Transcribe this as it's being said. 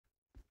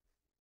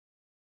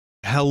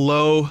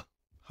Hello.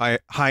 Hi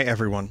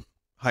everyone.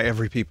 Hi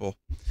every people.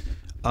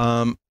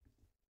 Um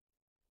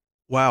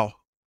wow.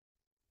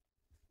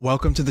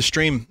 Welcome to the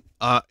stream.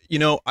 I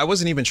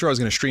wasn't even sure I was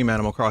going to stream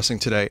Animal Crossing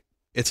today.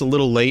 It's a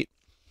little late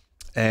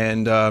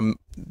and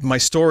my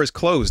store is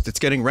closed. It's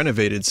getting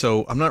renovated,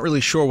 so I'm not really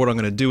sure what I'm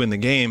going to do in the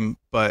game,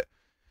 but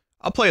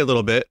I'll play a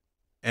little bit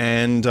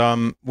and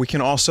we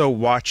can also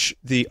watch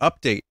the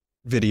update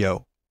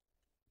video.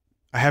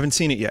 I haven't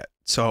seen it yet,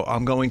 so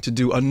I'm going to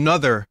do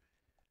another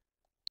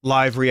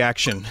live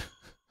reaction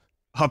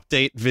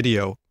update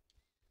video.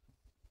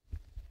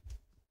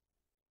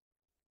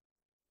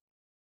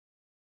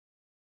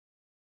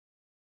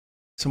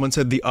 Someone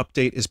said the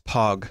update is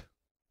Pog.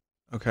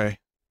 Okay.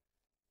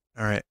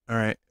 Alright.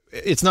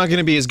 It's not going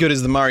to be as good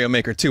as the Mario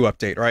Maker 2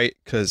 update, right?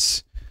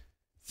 Because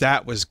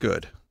that was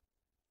good.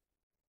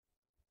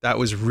 That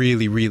was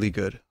really, really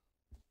good.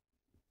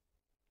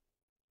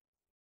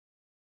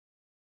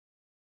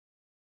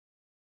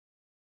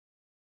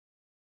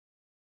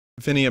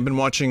 Vinny, I've been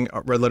watching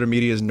Red Letter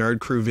Media's Nerd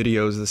Crew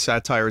videos. The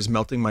satire is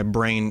melting my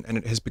brain, and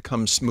it has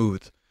become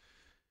smooth.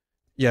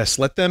 Yes,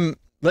 let them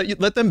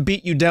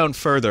beat you down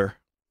further.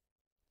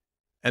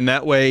 And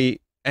that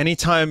way,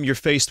 anytime you're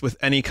faced with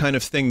any kind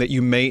of thing that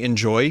you may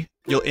enjoy,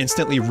 you'll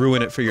instantly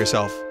ruin it for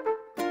yourself.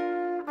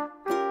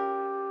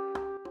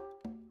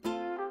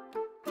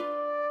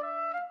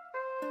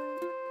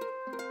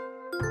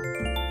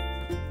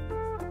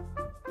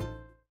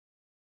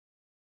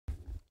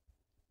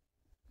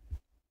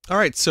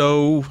 Alright,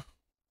 so...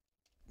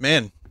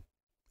 Man.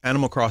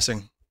 Animal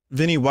Crossing.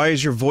 Vinny, why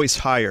is your voice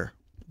higher?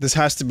 This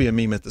has to be a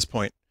meme at this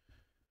point.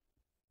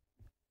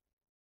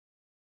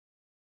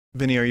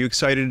 Vinny, are you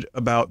excited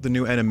about the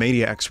new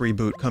Animaniacs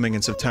reboot coming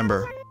in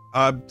September?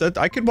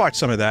 I could watch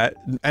some of that.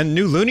 And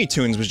new Looney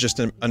Tunes was just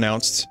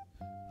announced.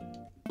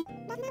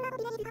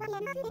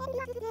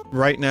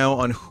 Right now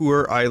on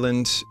Hoor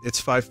Island,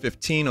 it's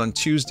 5:15 on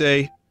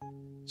Tuesday.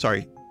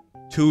 Sorry,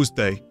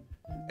 Tuesday,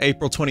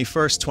 April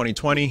 21st,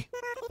 2020.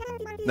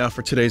 Now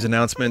for today's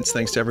announcements,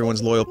 thanks to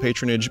everyone's loyal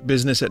patronage,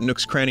 business at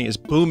Nook's Cranny is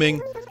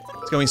booming.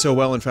 It's going so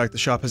well, in fact, the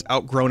shop has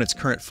outgrown its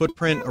current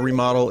footprint. A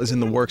remodel is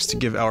in the works to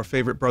give our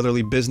favorite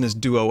brotherly business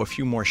duo a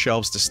few more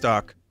shelves to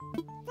stock.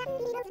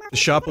 The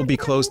shop will be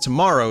closed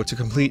tomorrow to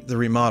complete the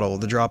remodel.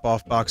 The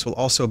drop-off box will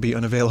also be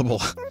unavailable.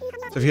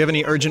 So if you have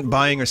any urgent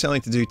buying or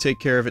selling to do, take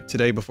care of it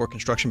today before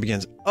construction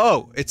begins.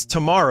 Oh, it's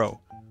tomorrow!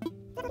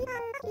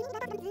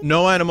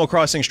 No Animal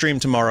Crossing stream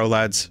tomorrow,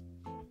 lads.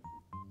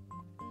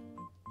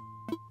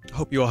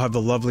 Hope you all have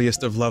the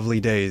loveliest of lovely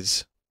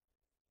days.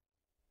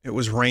 It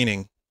was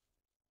raining.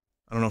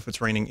 I don't know if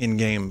it's raining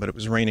in-game, but it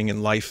was raining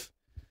in life.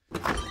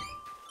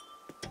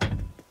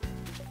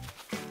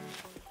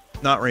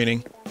 Not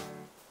raining.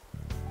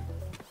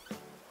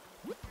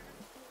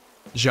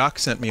 Jacques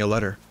sent me a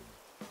letter.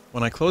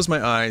 When I close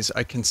my eyes,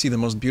 I can see the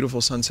most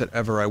beautiful sunset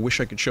ever. I wish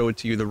I could show it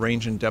to you. The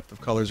range and depth of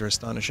colors are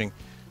astonishing.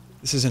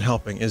 This isn't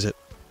helping, is it?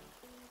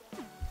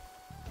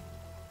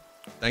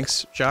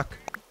 Thanks, Jacques.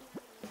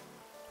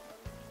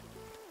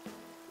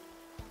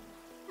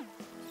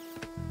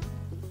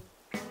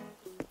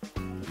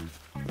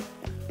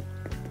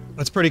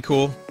 That's pretty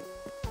cool.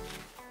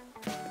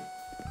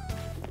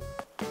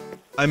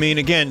 I mean,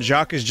 again,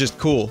 Jacques is just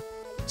cool.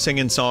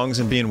 Singing songs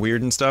and being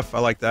weird and stuff. I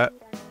like that.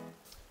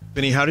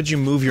 Vinny, how did you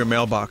move your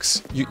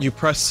mailbox? You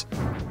press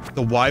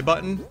the Y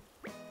button,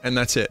 and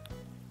that's it.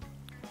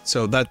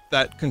 So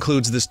that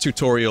concludes this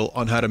tutorial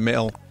on how to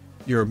mail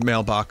your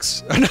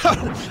mailbox. On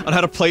how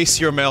to place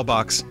your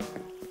mailbox.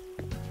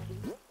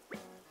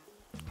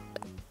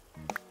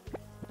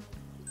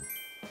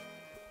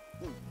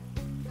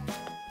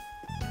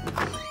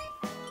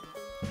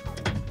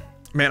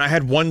 Man, I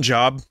had one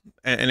job,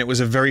 and it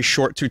was a very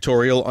short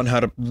tutorial on how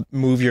to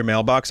move your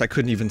mailbox. I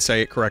couldn't even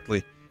say it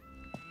correctly.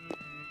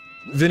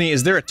 Vinny,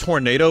 is there a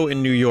tornado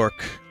in New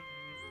York?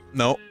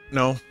 No,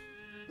 no.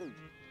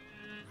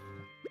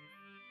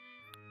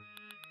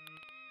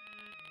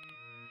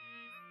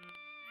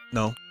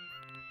 No.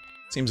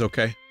 Seems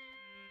okay.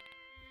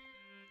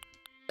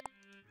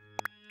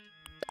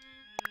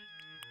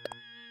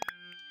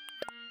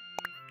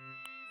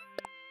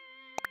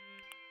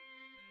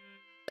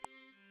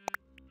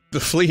 The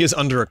flea is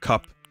under a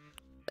cup.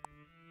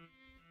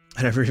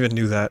 I never even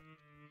knew that.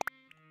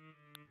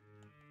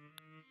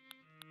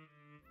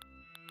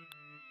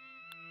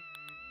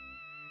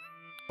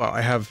 Wow,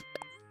 I have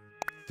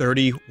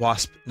 30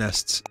 wasp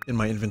nests in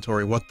my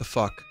inventory. What the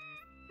fuck?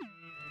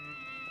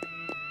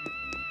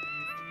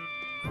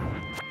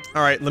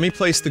 Alright, let me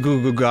place the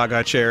Goo Goo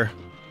Gaga chair.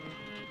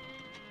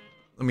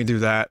 Let me do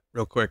that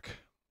real quick.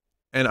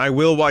 And I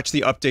will watch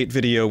the update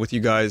video with you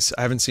guys.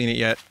 I haven't seen it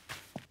yet.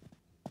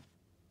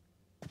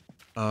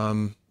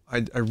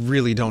 I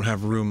really don't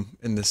have room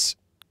in this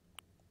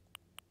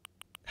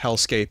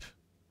hellscape.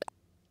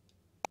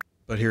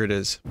 But here it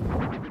is.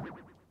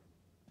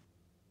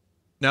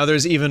 Now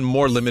there's even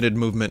more limited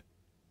movement.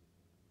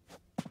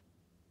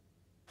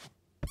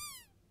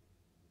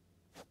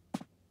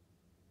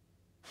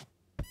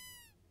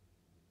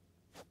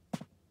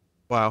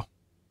 Wow.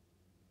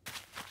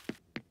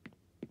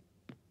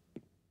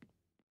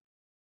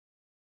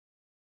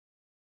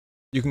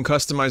 You can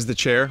customize the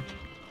chair.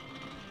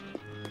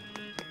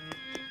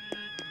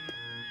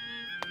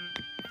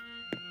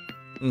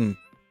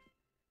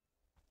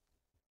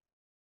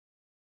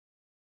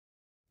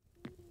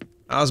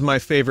 How's my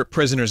favorite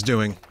prisoners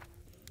doing?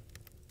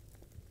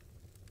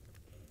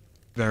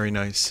 Very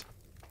nice.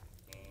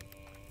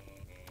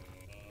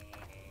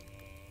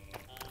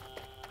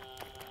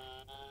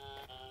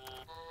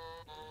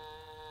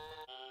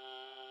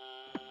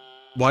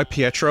 Why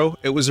Pietro?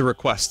 It was a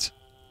request.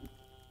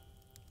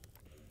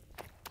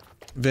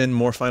 Vin,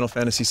 more Final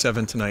Fantasy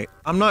VII tonight.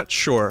 I'm not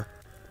sure.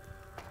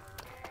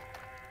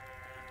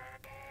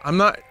 I'm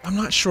not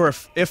sure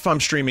if I'm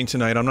streaming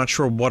tonight. I'm not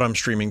sure what I'm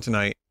streaming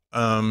tonight.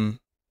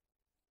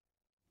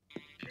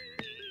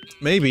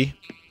 Maybe.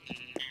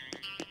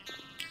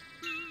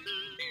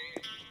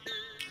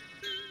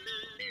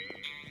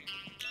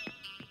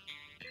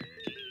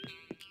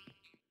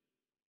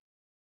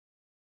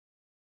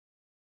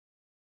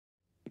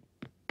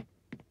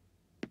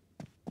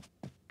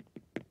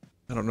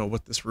 I don't know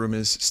what this room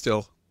is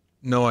still.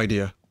 No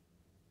idea.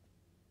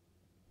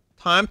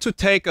 Time to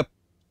take a...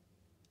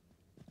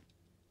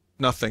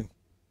 Nothing.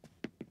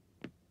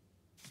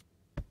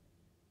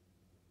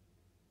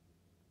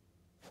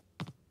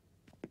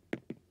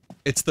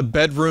 It's the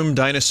bedroom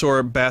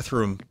dinosaur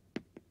bathroom.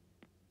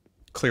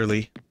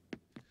 Clearly.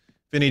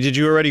 Vinny, did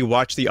you already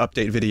watch the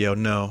update video?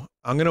 No.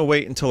 I'm gonna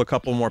wait until a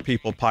couple more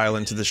people pile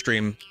into the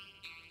stream.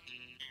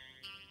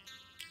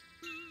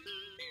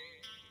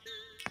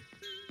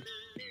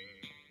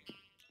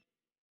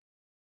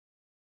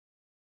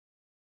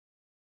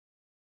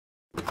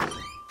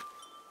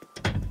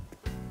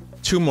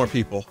 Two more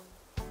people.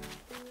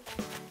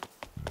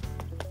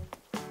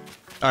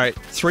 Alright,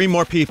 3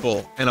 more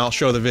people, and I'll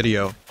show the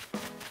video.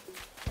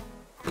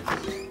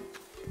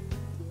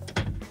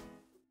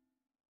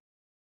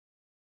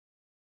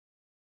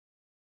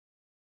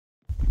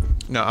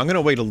 No, I'm gonna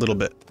wait a little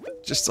bit.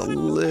 Just a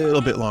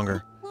little bit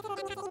longer.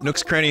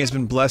 Nook's Cranny has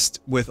been blessed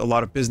with a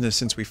lot of business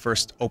since we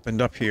first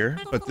opened up here,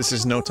 but this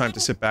is no time to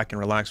sit back and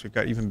relax. We've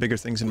got even bigger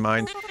things in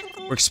mind.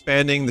 We're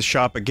expanding the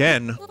shop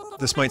again.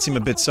 This might seem a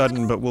bit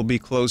sudden, but we'll be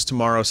closed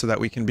tomorrow so that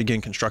we can begin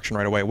construction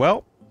right away.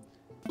 Well,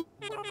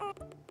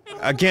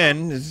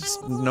 again, it's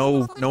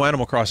no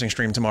Animal Crossing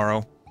stream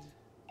tomorrow.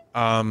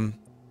 I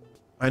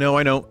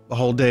know, the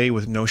whole day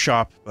with no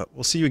shop, but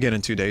we'll see you again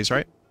in 2 days,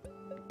 right?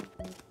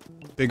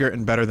 Bigger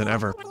and better than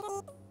ever.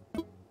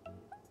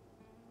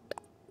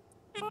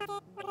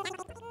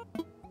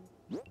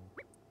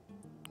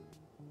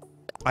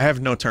 I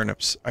have no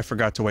turnips. I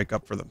forgot to wake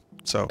up for them,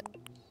 so...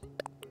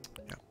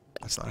 yeah,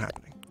 that's not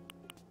happening.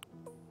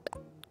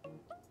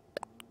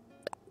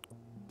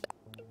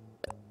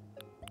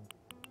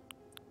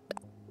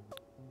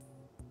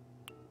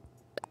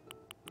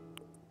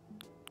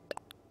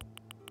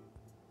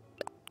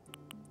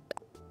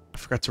 I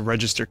forgot to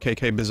register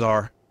KK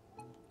Bazaar.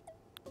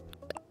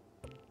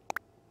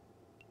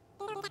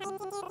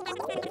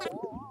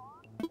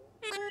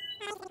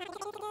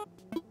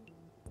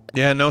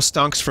 Yeah, no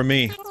stonks for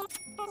me.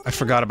 I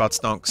forgot about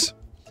stonks.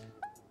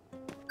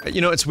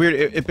 You know, it's weird,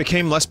 it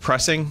became less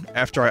pressing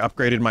after I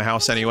upgraded my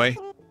house anyway.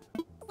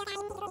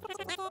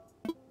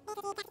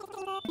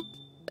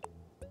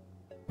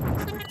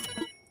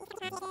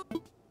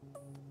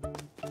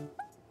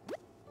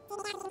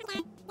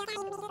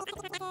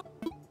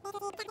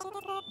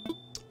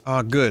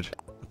 Ah, good.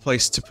 A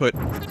place to put...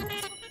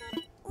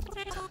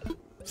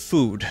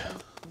 food.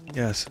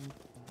 Yes.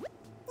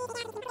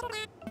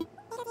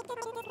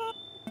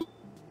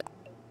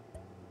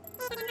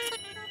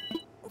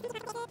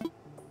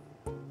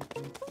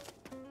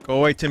 Go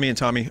away, Timmy and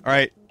Tommy.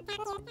 Alright.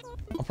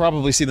 I'll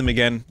probably see them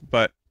again,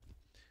 but...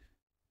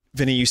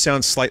 Vinny, you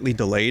sound slightly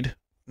delayed.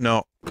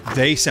 No,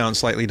 they sound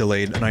slightly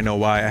delayed, and I know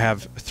why. I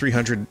have a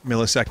 300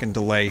 millisecond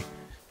delay.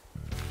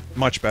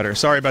 Much better.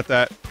 Sorry about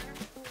that.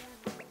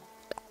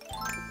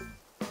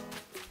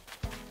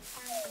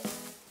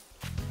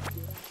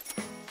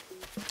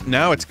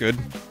 Now it's good.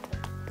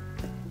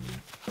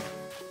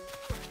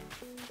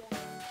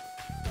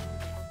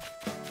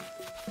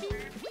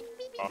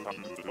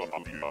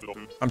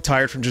 I'm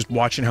tired from just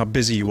watching how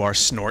busy you are,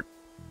 Snort.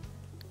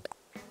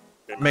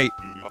 Mate,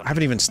 I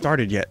haven't even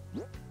started yet.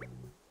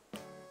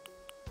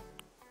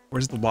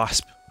 Where's the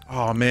wasp?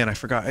 Oh man, I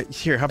forgot.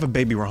 Here, have a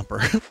baby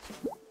romper.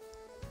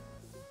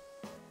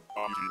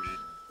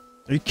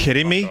 Are you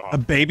kidding me? A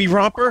baby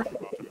romper?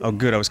 Oh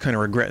good, I was kind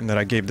of regretting that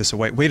I gave this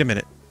away. Wait a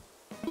minute.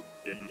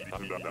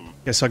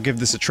 Guess I'll give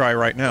this a try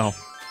right now.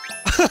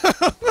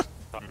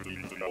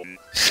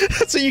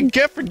 That's what you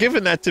get for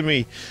giving that to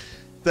me.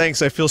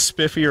 Thanks, I feel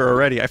spiffier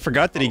already. I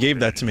forgot that he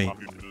gave that to me.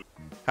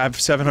 Have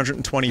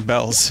 720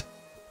 bells.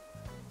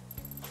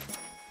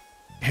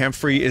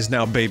 Hamfrey is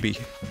now baby.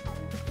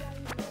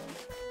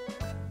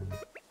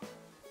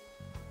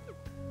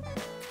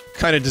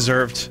 Kinda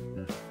deserved.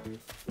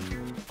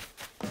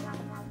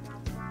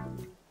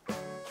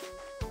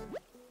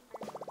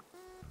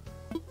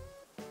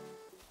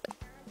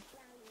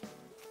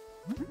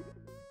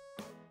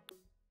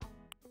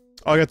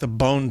 Oh, I got the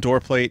bone door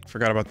plate.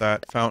 Forgot about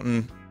that.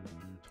 Fountain.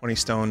 20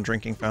 stone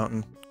drinking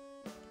fountain.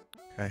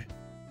 Okay.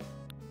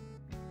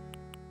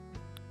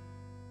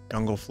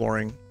 Jungle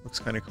flooring. Looks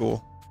kind of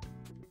cool.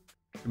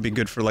 Could be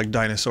good for, like,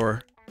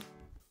 dinosaur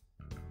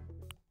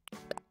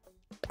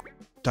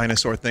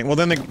thing. Well,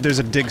 then there's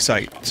a dig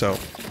site, so...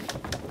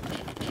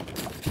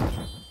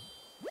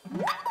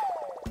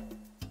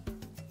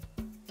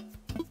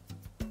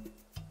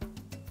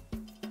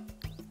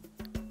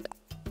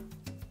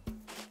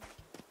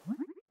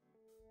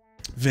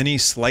 Vinny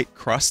slight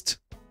crust.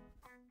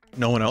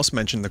 No one else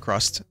mentioned the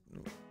crust.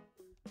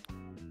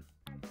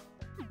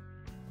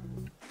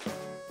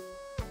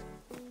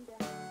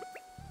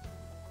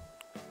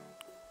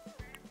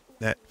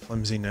 Net,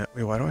 flimsy net.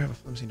 Wait, why do I have a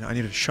flimsy net? I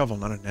need a shovel,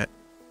 not a net.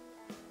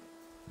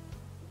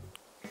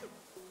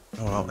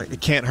 Oh well,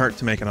 it can't hurt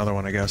to make another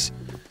one, I guess.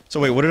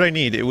 So wait, what did I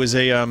need? It was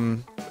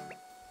a,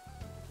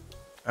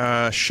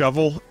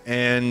 shovel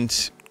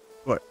and...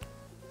 what?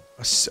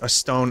 A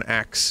stone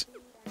axe.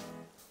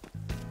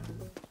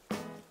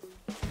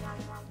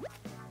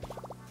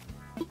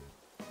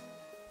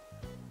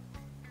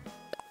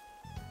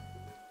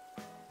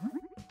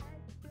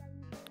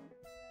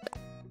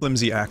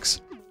 Flimsy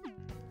axe.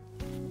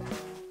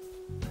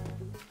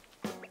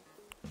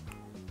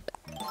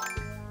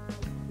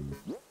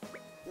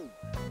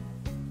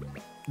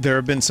 There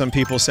have been some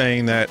people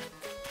saying that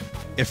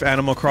if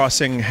Animal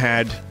Crossing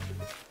had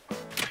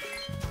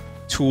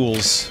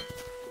tools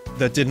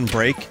that didn't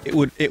break,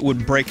 it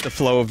would break the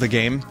flow of the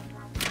game.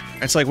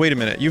 It's like, wait a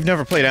minute, you've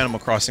never played Animal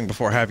Crossing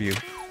before, have you?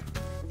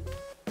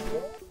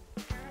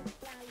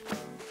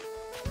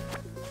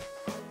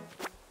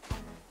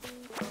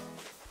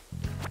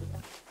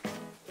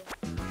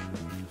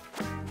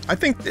 I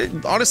think,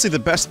 honestly, the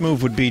best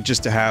move would be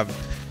just to have,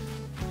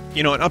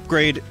 you know, an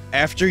upgrade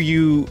after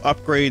you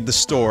upgrade the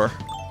store.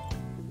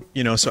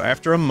 You know, so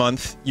after a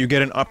month, you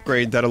get an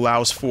upgrade that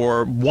allows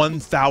for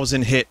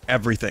 1,000 hit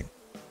everything.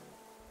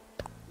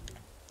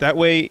 That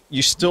way,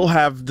 you still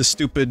have the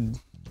stupid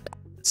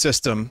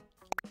system,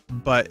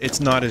 but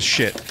it's not as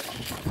shit.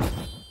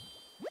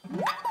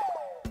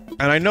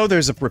 And I know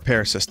there's a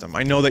repair system.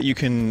 I know that you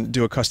can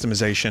do a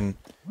customization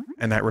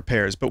and that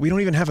repairs, but we don't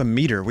even have a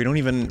meter. We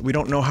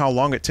don't know how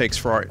long it takes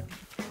for our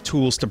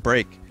tools to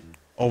break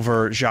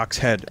over Jacques'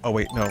 head. Oh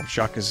wait, no,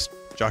 Jacques is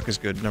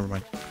good, never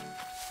mind.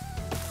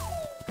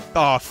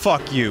 Aw, oh,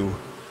 fuck you.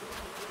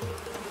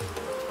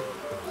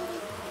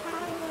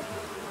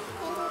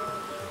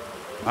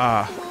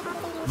 Ah,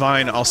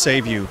 Vine, I'll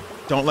save you.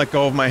 Don't let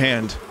go of my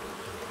hand.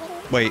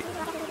 Wait,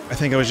 I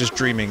think I was just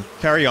dreaming.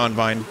 Carry on,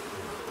 Vine.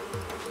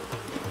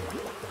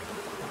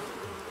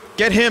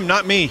 Get him,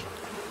 not me.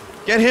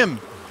 Get him.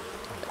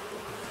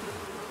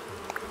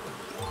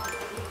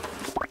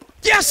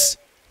 Yes!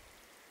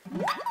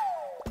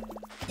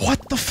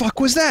 What the fuck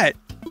was that?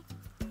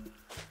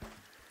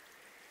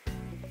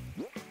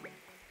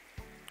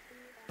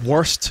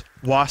 Worst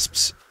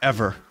wasps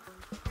ever.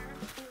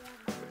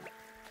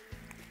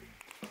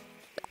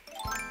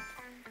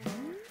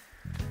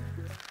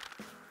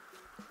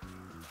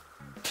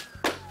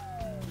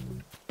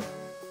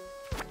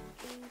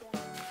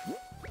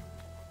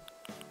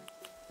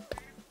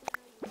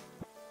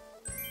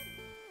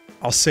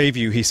 I'll save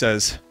you, he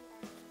says.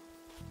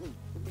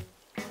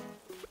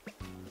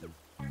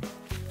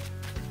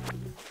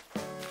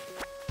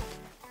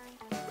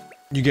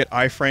 You get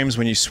iframes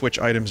when you switch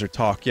items or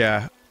talk,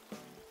 yeah.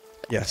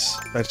 Yes,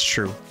 that's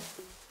true.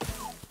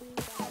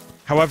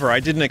 However, I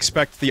didn't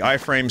expect the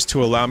iframes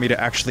to allow me to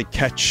actually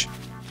catch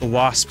the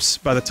wasps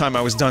by the time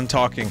I was done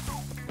talking.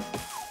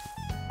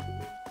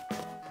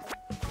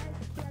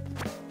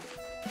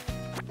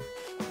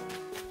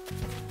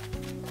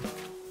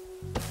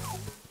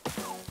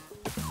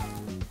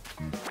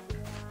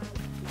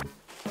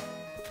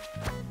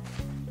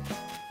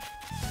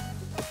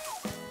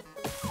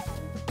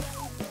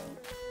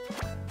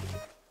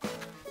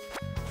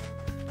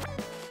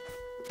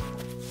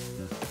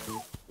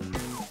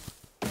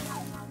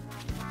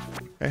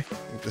 Okay, I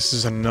think this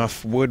is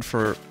enough wood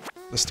for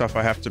the stuff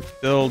I have to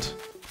build.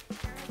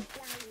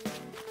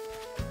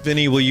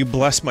 Vinny, will you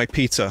bless my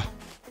pizza?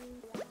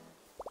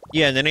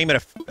 Yeah, in the name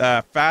of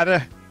the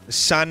Father, the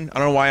Son. I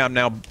don't know why I'm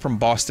now from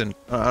Boston.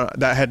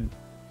 That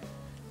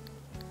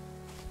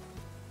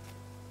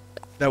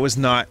was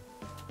not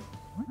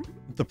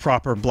the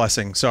proper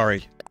blessing,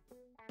 sorry.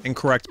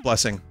 Incorrect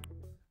blessing.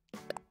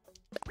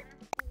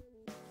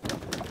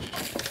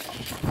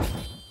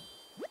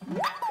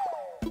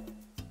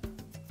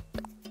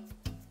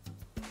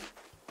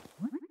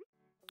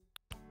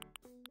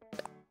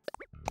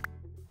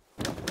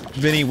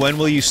 Vinny, when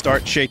will you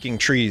start shaking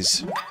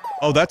trees?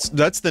 Oh, that's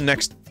the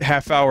next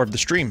half hour of the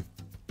stream.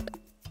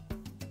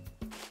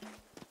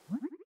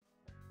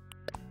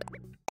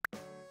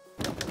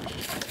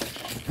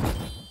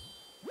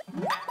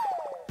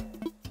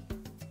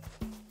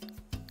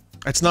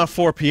 It's not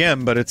 4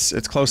 PM, but it's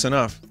close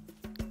enough.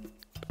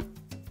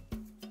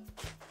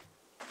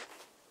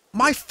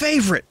 My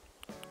favorite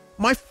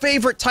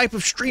type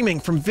of streaming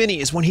from Vinny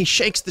is when he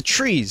shakes the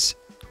trees.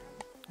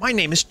 My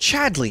name is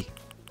Chadley.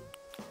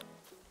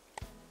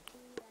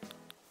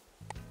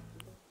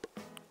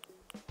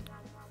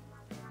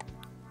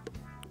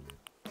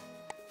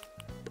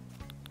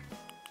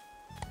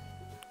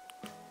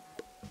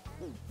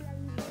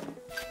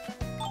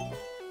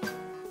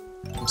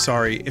 I'm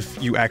sorry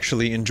if you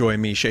actually enjoy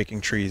me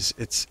shaking trees.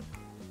 It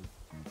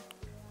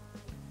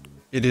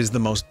is the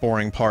most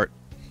boring part.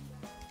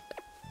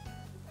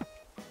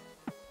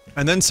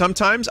 And then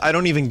sometimes I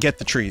don't even get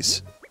the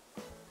trees.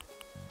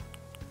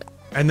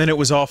 And then it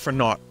was all for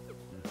naught.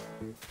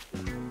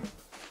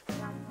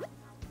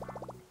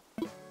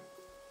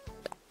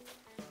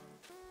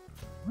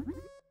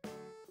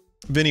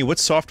 Vinny, what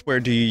software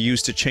do you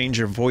use to change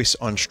your voice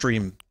on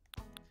stream?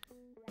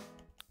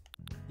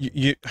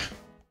 You...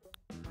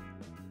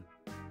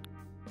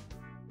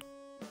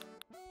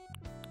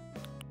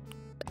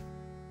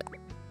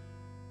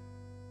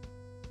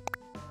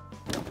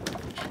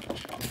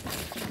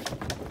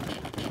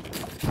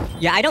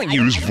 Yeah, I don't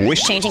use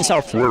voice changing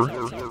software.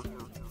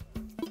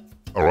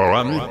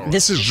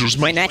 This is just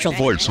my natural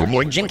voice. I'm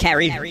like Jim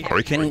Carrey.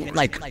 I can,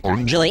 like,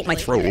 undulate my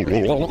throat.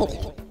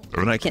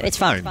 And I can, it's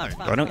fine.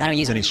 I don't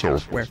use any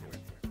software.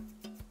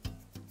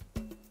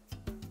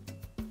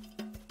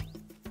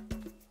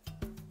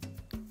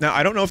 Now,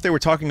 I don't know if they were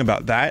talking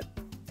about that,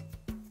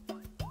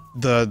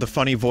 the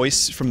funny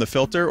voice from the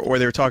filter, or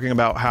they were talking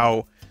about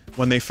how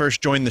when they first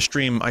joined the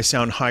stream, I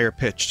sound higher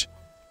pitched.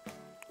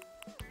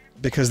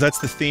 Because that's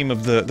the theme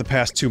of the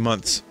past 2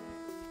 months.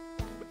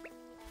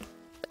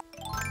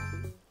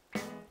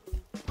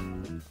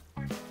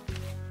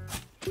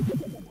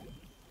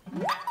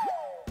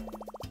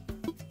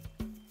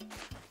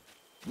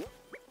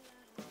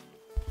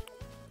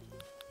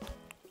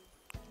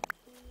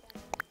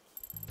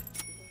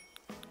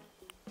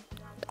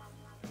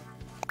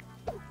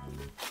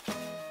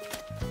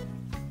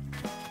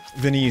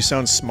 Vinny, you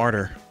sound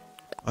smarter.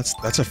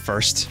 That's a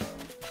first.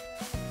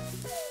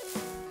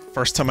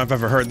 First time I've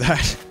ever heard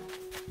that.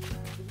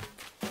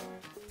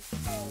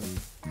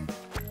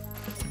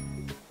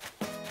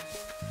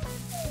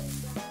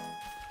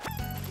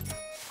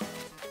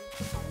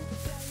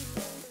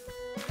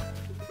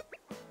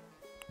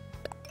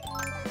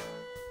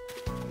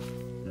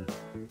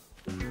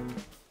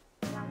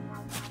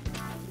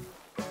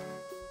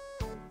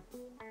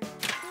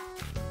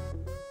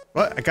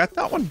 What? I got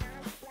that one?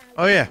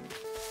 Oh yeah.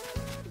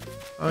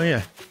 Oh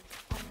yeah.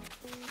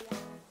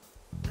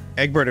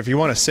 Egbert, if you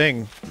want to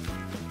sing...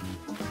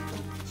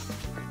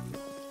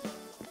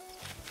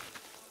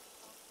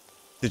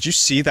 Did you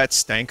see that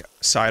stank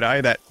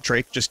side-eye that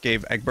Drake just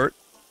gave Egbert?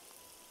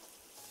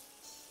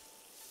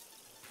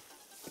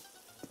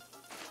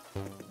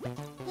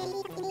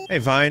 Hey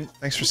Vine,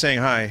 thanks for saying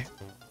hi.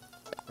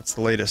 That's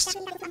the latest.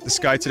 The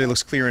sky today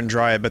looks clear and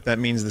dry, but that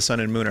means the sun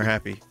and moon are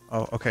happy.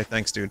 Oh, okay,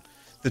 thanks dude.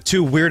 The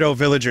two weirdo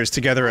villagers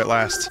together at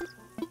last.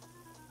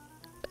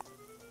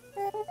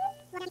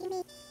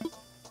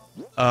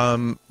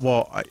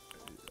 Well,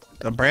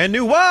 a brand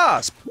new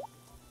wasp!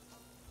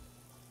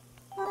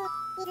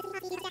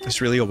 Is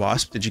really a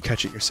wasp? Did you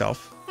catch it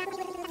yourself?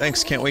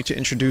 Thanks, can't wait to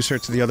introduce her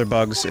to the other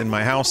bugs in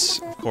my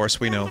house. Of course,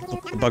 we know.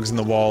 The bugs in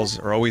the walls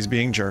are always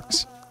being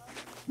jerks.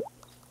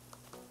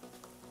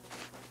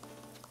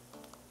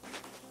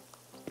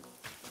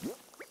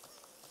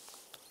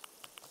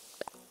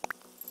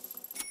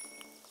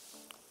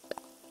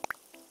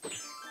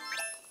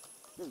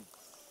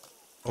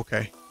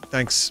 Okay.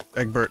 Thanks,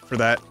 Egbert, for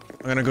that.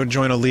 I'm gonna go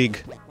join a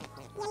league.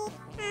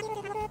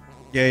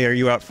 Yay, are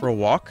you out for a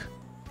walk?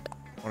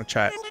 I wanna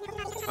chat.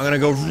 I'm gonna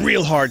go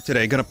real hard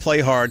today. Gonna play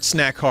hard,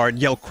 snack hard,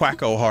 yell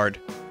quacko hard.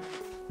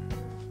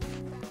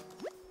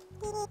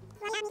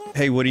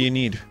 Hey, what do you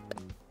need?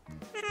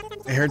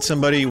 I heard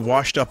somebody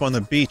washed up on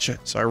the beach,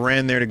 so I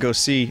ran there to go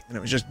see, and it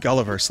was just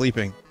Gulliver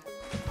sleeping.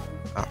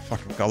 Ah,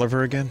 fucking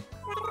Gulliver again?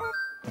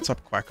 What's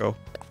up, quacko?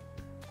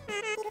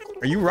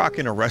 Are you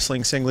rocking a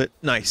wrestling singlet?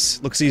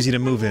 Nice. Looks easy to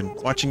move in.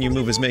 Watching you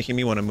move is making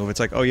me want to move. It's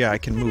like, oh yeah, I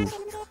can move.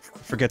 I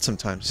forget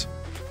sometimes.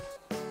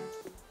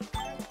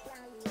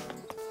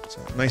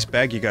 So, nice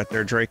bag you got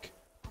there, Drake.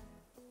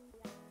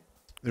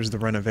 There's the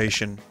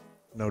renovation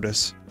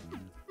notice.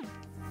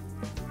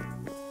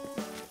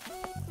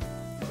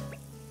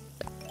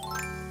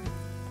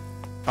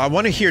 I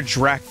want to hear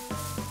Drac.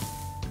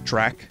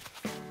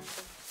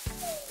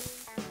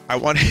 I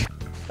want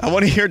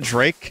to hear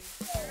Drake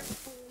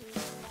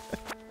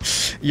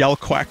yell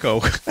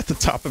quacko at the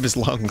top of his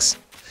lungs.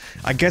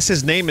 I guess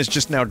his name is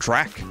just now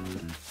Drac. Do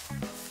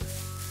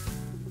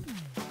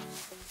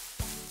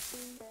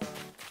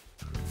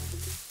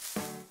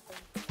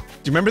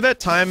you remember that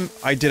time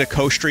I did a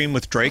co-stream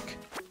with Drake?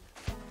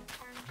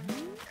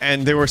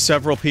 And there were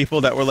several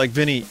people that were like,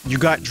 Vinny, you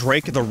got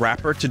Drake the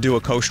rapper to do a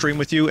co-stream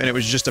with you, and it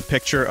was just a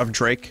picture of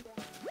Drake.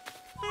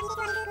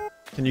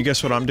 Can you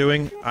guess what I'm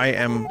doing? I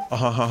am,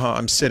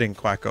 I'm sitting,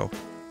 quacko.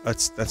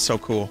 That's so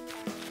cool.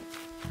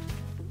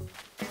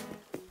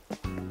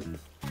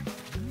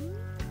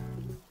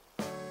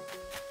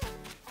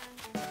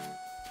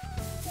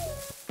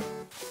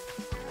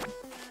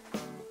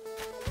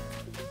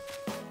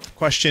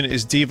 Question,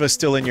 is Diva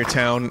still in your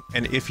town,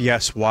 and if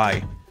yes,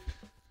 why?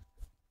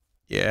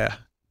 Yeah.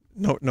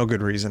 No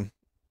good reason.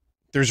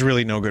 There's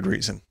really no good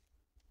reason.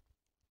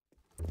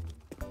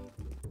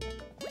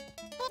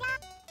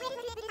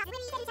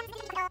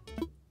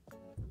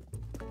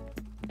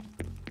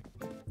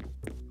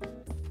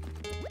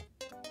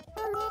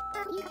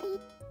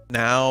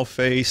 Now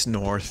face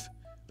north.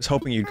 Was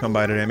hoping you'd come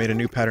by today. I made a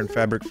new pattern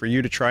fabric for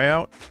you to try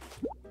out.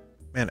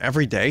 Man,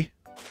 every day?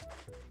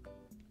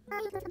 I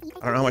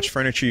don't know how much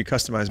furniture you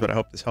customize, but I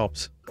hope this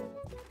helps.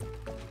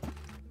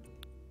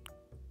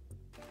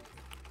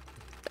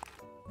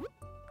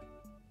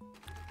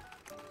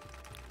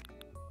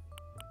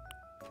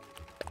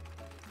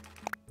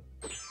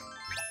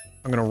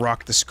 I'm gonna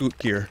rock the scoot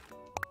gear.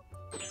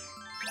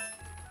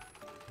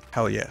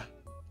 Hell yeah.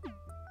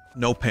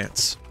 No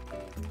pants.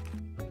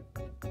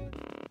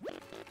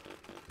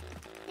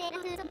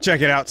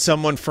 Check it out,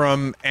 someone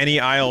from any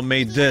aisle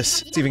made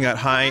this. It's even got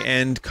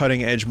high-end,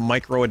 cutting-edge,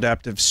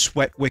 micro-adaptive,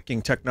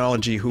 sweat-wicking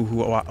technology.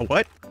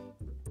 What?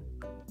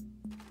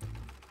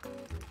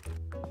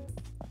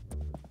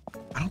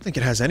 I don't think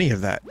it has any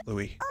of that,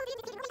 Louis.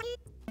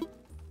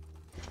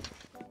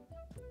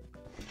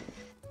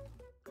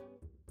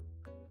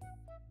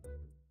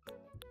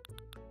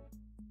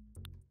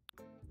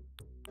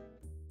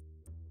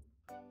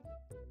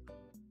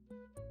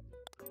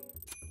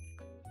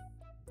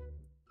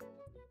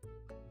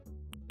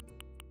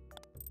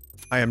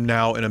 I am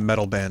now in a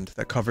metal band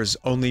that covers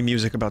only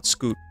music about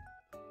Scoot.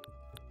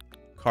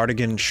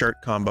 Cardigan shirt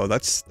combo.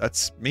 That's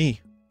me.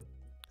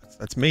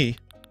 That's me.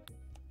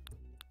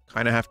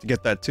 Kinda have to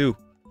get that too.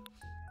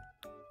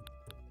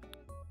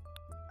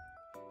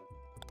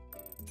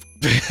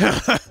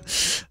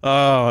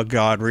 Oh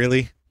god,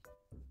 really?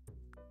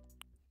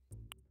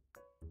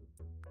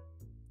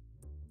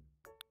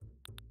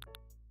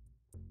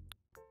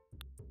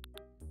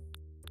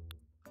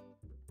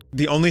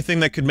 The only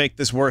thing that could make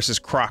this worse is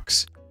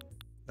Crocs.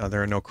 No,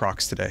 there are no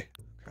Crocs today.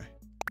 Okay.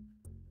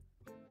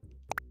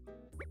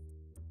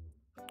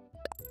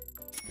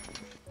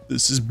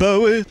 This is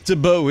Bowie to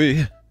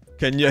Bowie.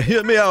 Can you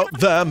hear me out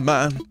there,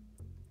 man?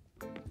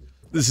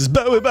 This is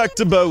Bowie back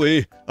to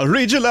Bowie. I'll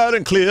read you loud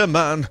and clear,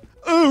 man.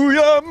 Oh,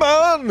 yeah,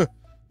 man!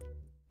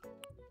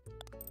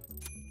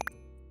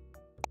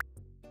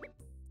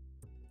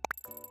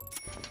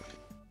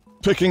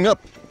 Picking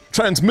up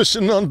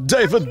transmission on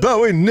David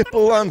Bowie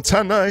nipple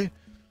antennae.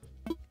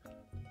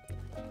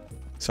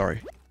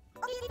 Sorry.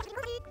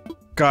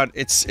 God,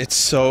 it's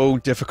so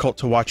difficult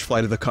to watch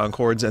Flight of the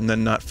Conchords and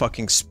then not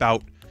fucking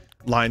spout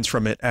lines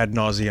from it ad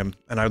nauseum,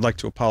 and I'd like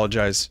to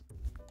apologize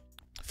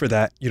for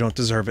that. You don't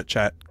deserve it,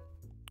 chat.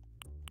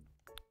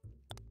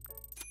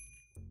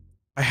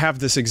 I have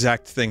this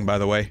exact thing, by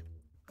the way.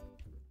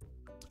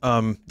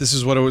 This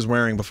is what I was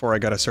wearing before I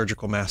got a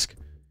surgical mask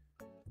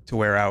to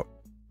wear out.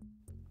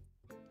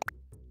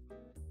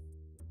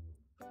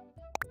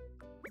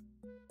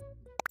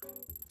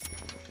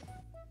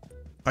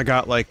 I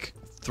got, like,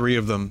 3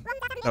 of them.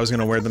 I was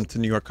gonna wear them to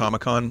New York Comic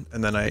Con,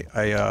 and then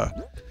I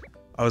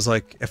was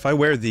like, if I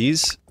wear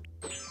these,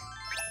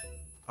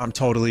 I'm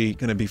totally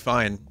gonna be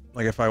fine.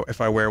 Like,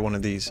 if I wear one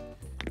of these.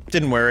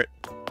 Didn't wear it.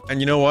 And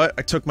you know what?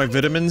 I took my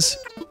vitamins,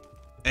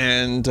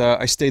 and,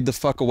 I stayed the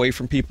fuck away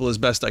from people as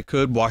best I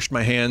could, washed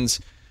my hands,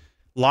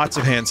 lots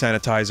of hand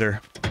sanitizer.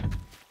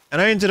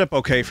 And I ended up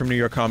okay from New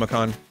York Comic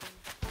Con.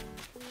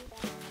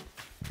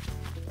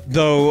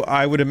 Though,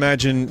 I would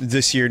imagine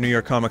this year New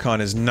York Comic Con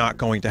is not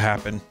going to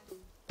happen.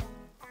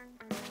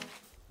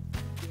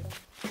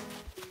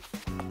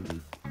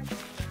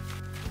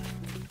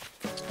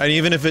 And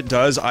even if it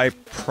does, I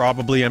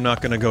probably am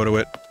not gonna go to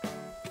it.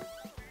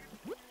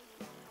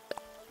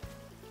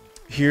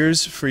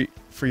 Here's for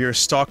your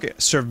stock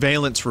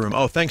surveillance room.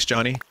 Oh, thanks,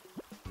 Johnny.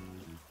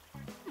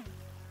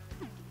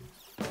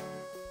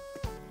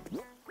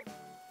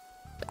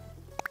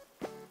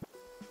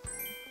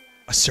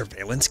 A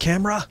surveillance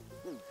camera?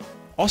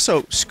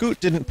 Also,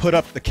 Scoot didn't put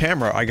up the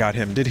camera I got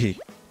him, did he?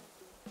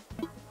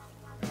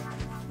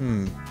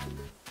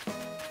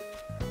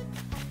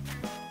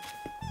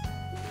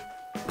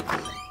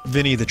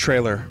 Vinny, the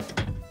trailer.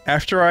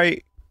 After I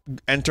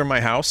enter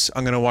my house,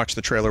 I'm gonna watch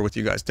the trailer with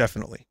you guys,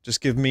 definitely.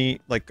 Just give me,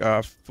 like,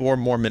 4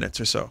 more minutes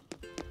or so.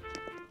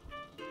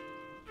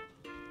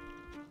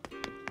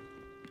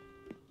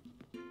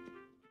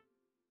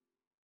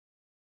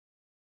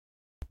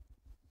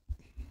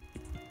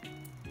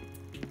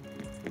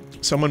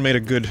 Someone made a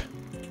good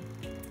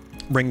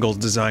Ringgold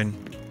design.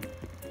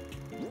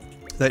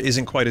 That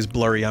isn't quite as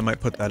blurry, I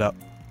might put that up.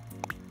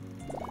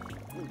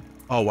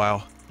 Oh,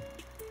 wow.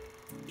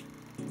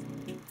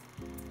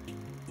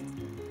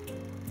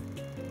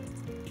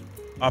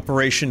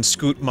 Operation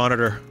Scoot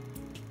Monitor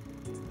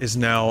is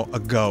now a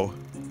go.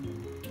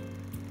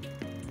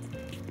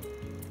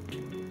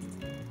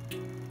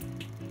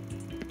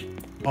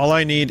 All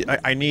I need,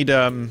 I need,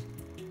 God,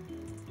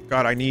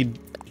 I need...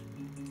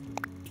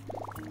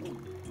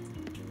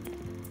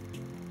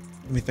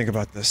 Let me think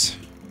about this.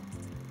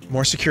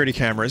 More security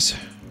cameras.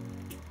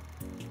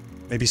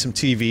 Maybe some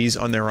TVs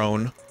on their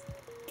own.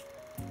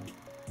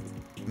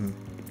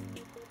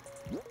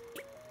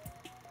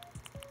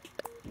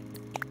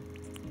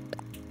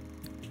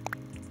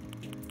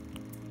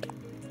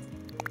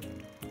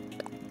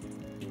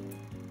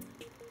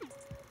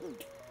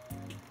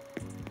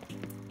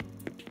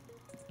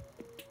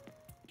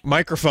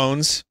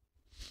 Microphones.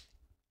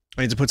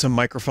 I need to put some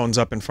microphones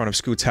up in front of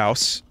Scoot's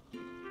house.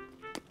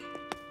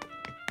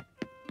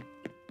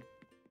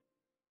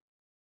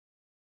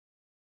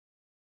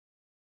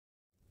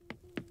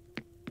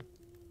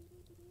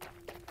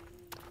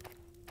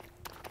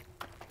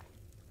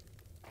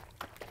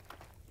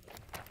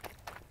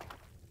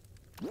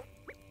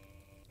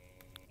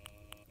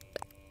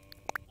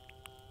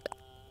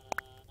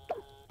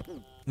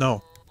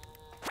 No.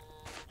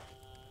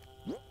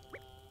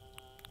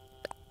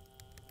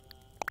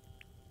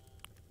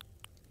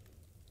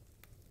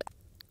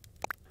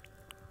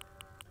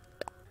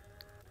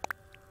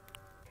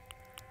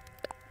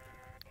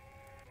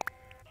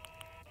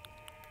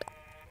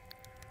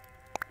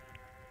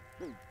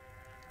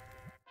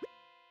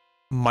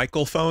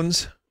 Michael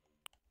phones?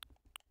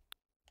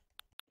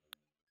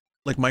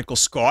 Like Michael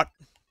Scott?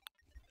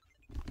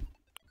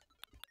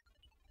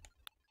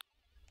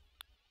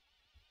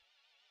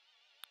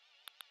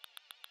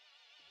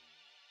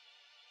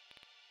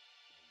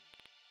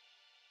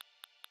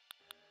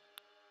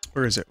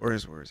 Where is it? Where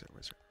is it? Where is it?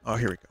 Where is it? Oh,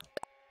 here we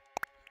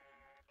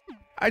go.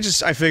 I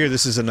figure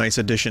this is a nice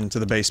addition to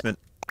the basement.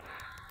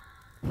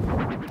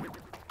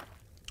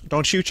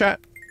 Don't you, chat?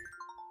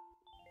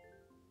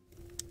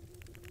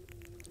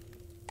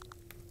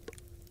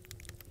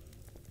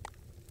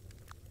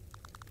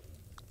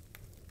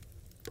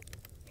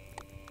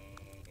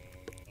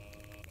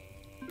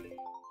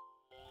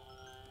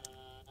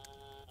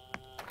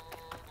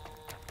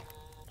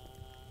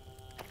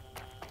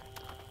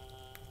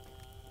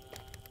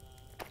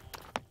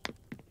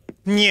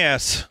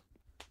 Yes.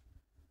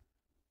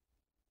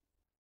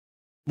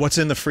 What's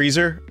in the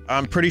freezer?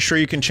 I'm pretty sure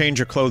you can change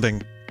your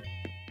clothing.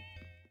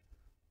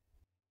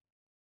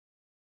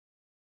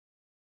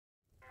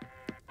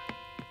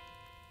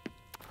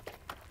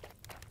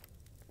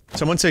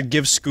 Someone said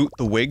give Scoot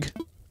the wig.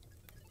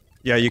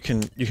 Yeah, you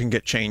can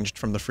get changed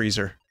from the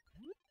freezer.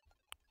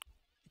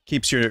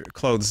 Keeps your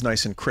clothes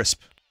nice and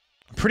crisp.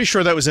 I'm pretty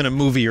sure that was in a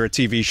movie or a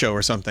TV show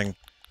or something,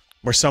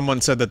 where someone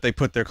said that they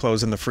put their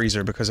clothes in the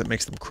freezer because it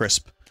makes them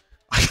crisp.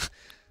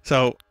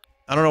 So,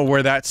 I don't know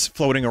where that's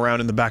floating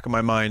around in the back of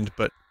my mind,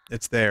 but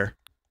it's there.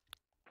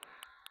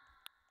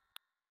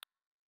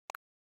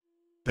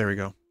 There we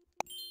go.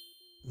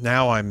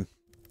 Now I'm...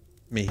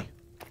 me.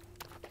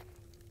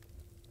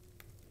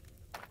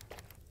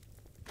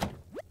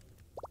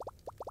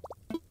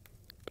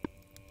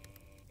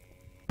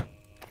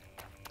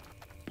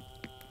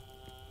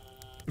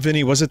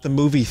 Vinny, was it the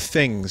movie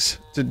Things?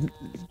 Did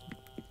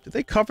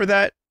they cover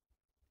that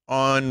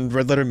on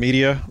Red Letter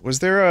Media? Was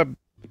there a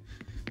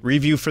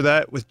review for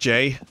that with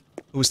Jay,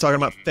 who was talking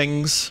about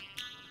Things?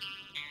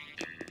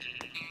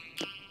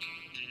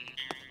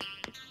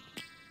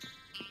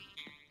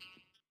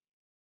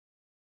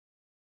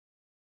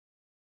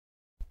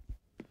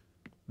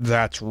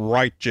 That's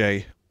right,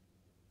 Jay.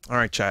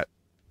 Alright, chat.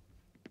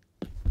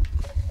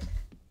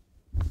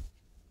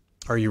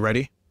 Are you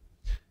ready?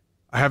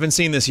 I haven't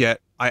seen this yet.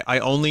 I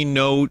only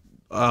know,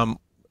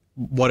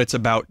 what it's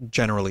about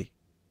generally.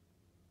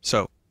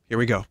 So, here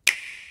we go.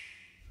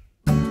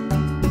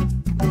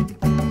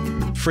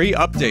 Free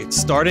updates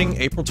starting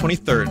April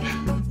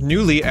 23rd.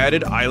 Newly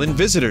added island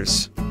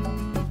visitors.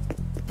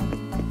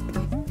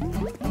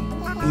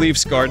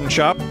 Leaf's Garden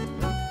Shop.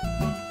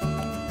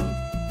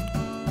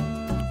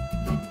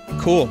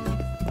 Cool.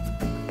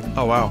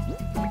 Oh, wow.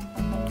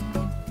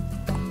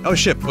 Oh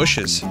shit,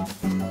 bushes.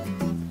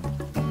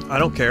 I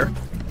don't care.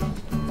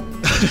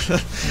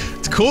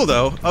 It's cool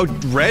though. Oh,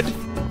 Red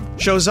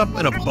shows up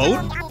in a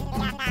boat?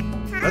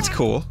 That's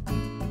cool.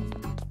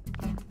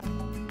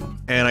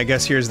 And I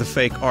guess here's the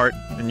fake art,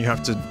 and you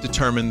have to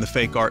determine the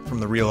fake art from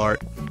the real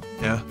art.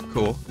 Yeah,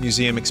 cool.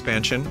 Museum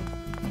expansion.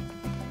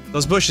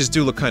 Those bushes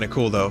do look kinda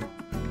cool though.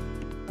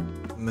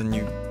 And then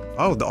you...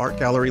 oh, the art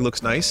gallery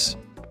looks nice.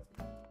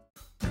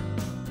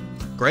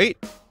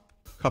 Great.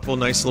 Couple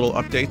nice little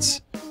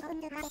updates.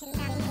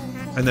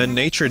 And then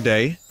Nature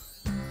Day.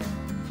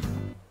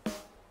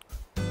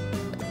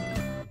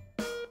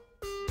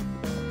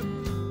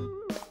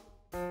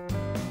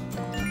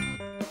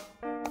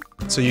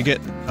 So you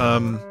get,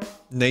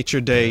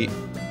 Nature Day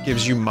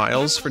gives you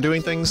miles for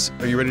doing things.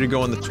 Are you ready to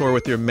go on the tour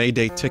with your May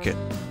Day ticket?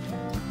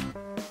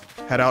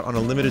 Head out on a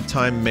limited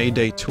time May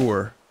Day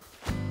tour.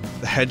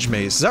 The Hedge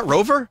Maze. Is that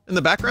Rover in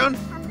the background?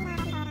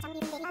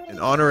 In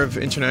honor of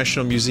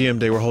International Museum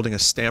Day, we're holding a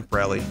stamp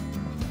rally.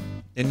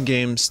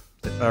 In-game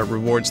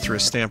rewards through a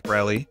stamp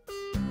rally.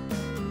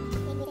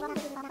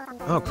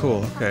 Oh,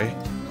 cool, okay.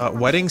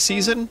 Wedding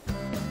season?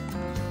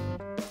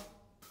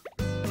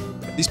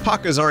 These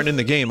pakas aren't in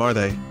the game, are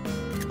they?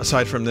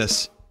 Aside from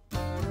this.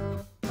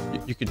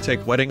 You could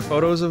take wedding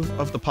photos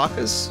of the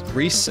pakas?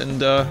 Reese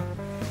and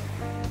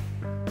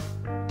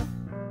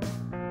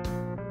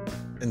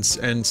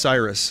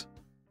Cyrus.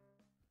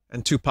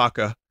 And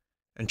Tupaka.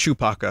 And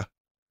Chewpaka.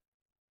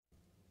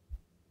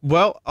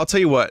 Well, I'll tell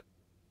you what.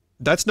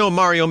 That's no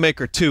Mario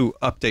Maker 2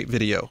 update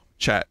video,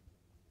 chat.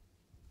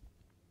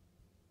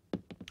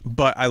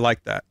 But I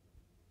like that.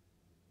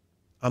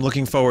 I'm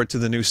looking forward to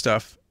the new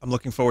stuff. I'm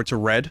looking forward to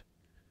Red.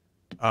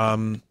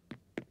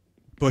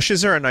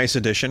 Bushes are a nice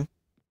addition.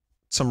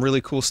 Some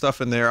really cool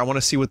stuff in there. I want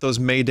to see what those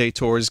May Day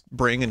tours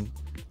bring and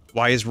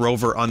why is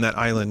Rover on that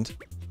island.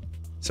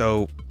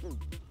 So,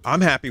 I'm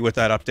happy with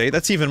that update.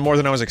 That's even more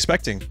than I was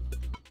expecting.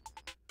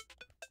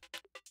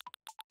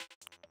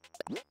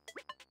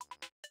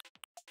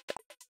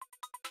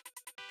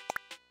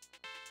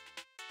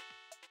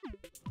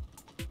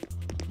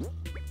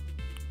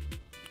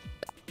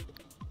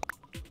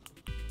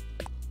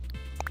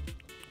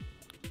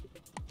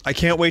 I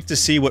can't wait to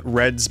see what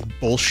Red's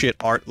bullshit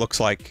art looks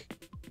like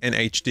in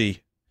HD.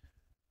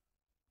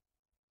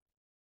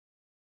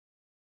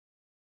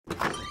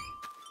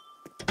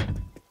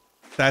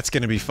 That's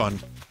gonna be fun.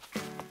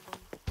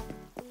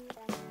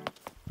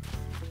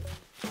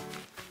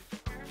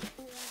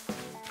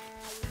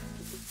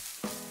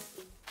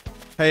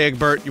 Hey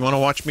Egbert, you wanna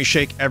watch me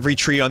shake every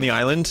tree on the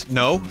island?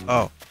 No?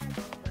 Oh.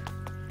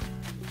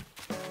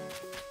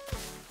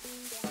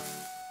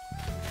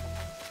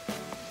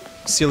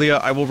 Celia,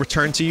 I will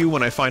return to you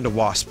when I find a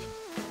wasp.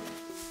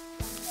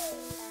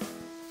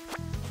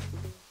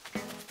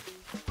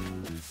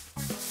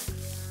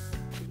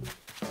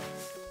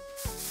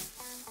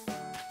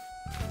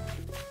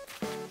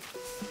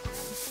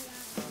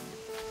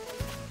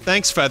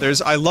 Thanks,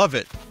 Feathers. I love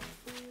it.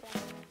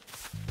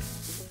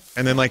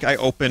 And then, like, I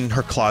open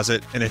her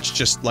closet, and it's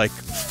just, like,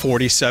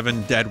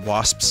 47 dead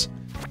wasps.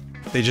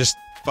 They just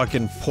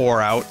fucking pour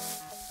out.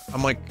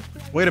 I'm like,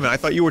 wait a minute, I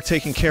thought you were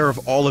taking care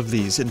of all of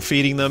these, and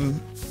feeding them,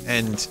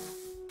 and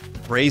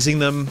raising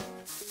them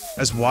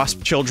as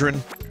wasp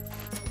children.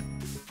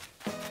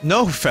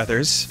 No,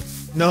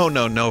 Feathers. No,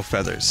 no, no,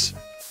 Feathers.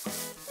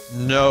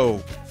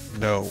 No.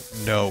 No,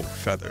 no,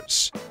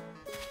 Feathers.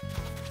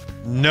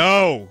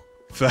 No!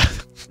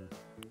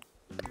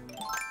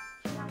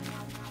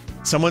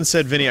 Someone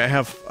said, Vinny, I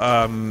have,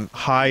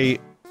 high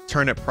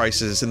turnip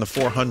prices in the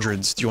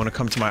 400s. Do you want to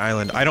come to my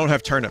island? I don't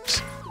have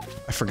turnips.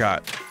 I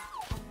forgot.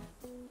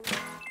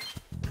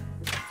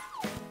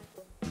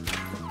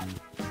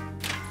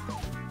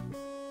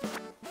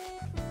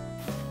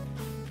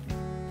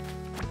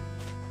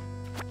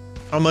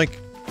 I'm like,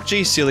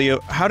 gee, Celia,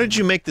 how did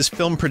you make this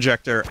film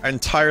projector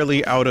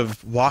entirely out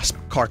of wasp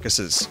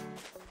carcasses?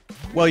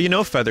 Well, you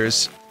know,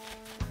 Feathers,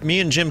 me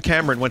and Jim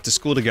Cameron went to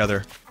school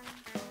together.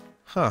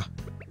 Huh.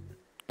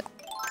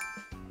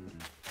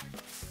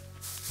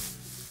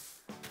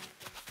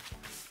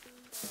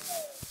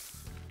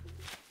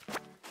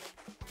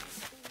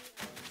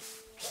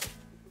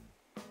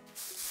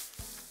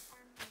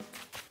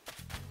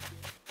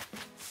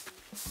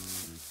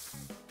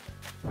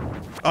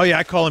 Oh yeah,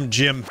 I call him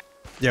Jim.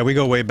 Yeah, we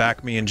go way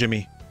back, me and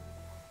Jimmy.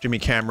 Jimmy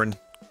Cameron.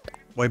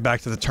 Way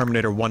back to the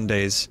Terminator 1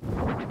 days.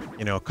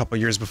 You know, a couple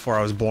years before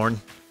I was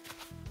born.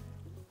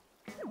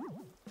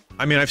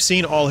 I mean, I've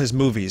seen all his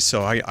movies,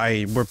 so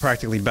we're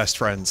practically best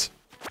friends.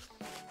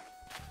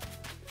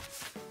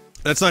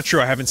 That's not true,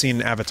 I haven't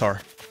seen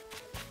Avatar.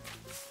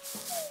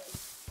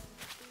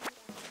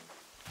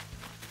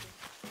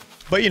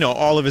 But, you know,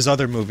 all of his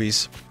other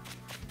movies.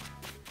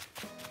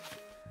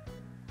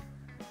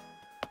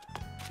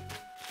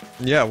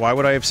 Yeah, why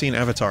would I have seen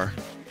Avatar?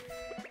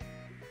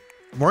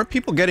 Weren't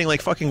people getting,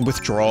 like, fucking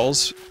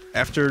withdrawals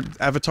after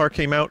Avatar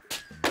came out?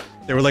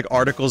 There were, like,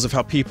 articles of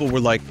how people were,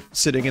 like,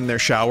 sitting in their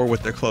shower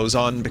with their clothes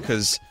on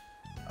because,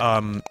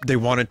 they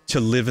wanted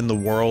to live in the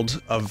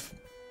world of...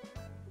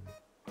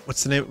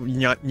 What's the name?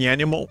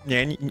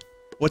 Nyanimal?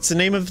 What's the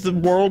name of the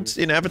world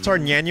in Avatar?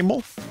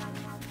 Nyanimal?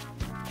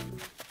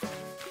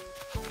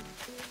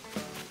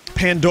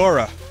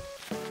 Pandora.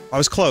 I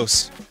was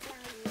close.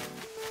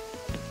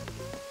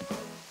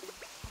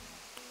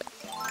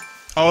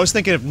 Oh, I was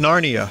thinking of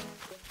Narnia.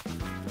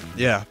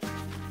 Yeah.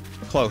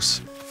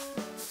 Close.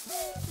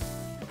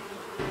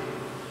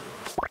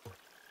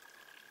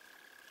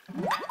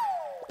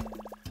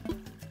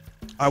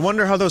 I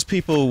wonder how those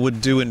people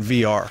would do in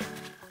VR.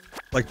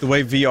 Like, the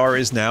way VR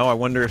is now, I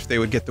wonder if they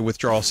would get the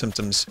withdrawal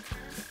symptoms.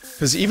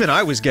 Because even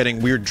I was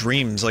getting weird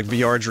dreams, like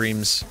VR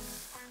dreams.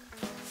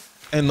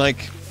 And,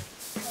 like...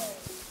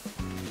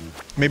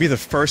 Maybe the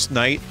first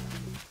night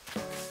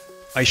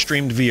I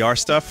streamed VR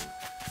stuff,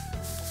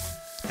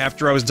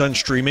 after I was done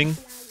streaming,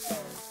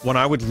 when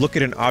I would look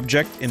at an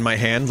object in my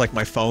hand, like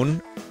my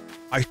phone,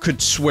 I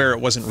could swear it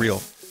wasn't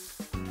real.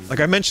 Like,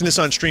 I mentioned this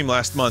on stream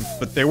last month,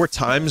 but there were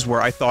times where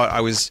I thought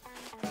I was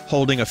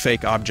holding a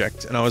fake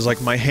object, and I was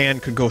like, my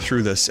hand could go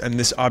through this, and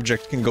this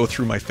object can go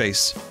through my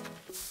face.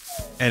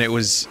 And it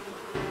was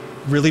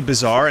really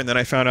bizarre, and then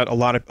I found out a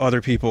lot of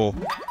other people,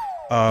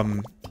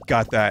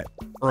 got that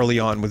early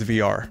on with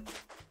VR.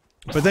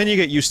 But then you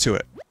get used to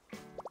it.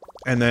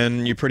 And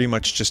then you pretty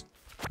much just...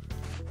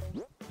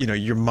 You know,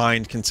 your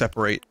mind can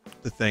separate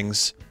the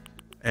things,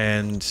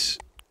 and...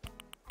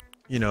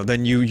 You know,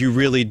 then you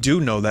really do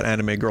know that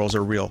anime girls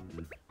are real.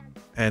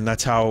 And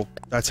that's how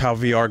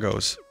VR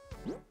goes.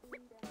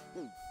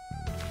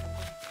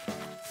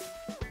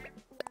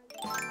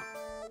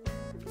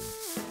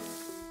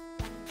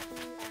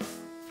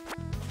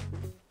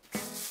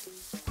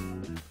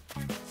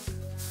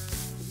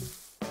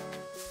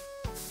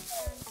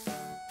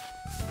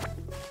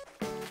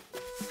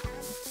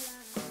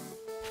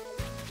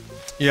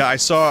 Yeah, I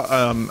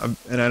saw, an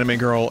anime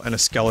girl and a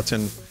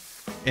skeleton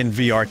in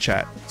VR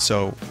chat,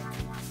 so...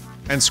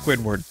 And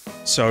Squidward.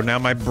 So now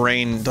my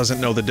brain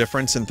doesn't know the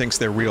difference and thinks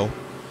they're real.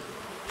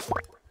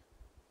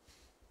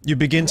 You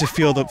begin to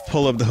feel the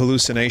pull of the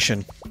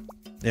hallucination.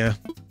 Yeah.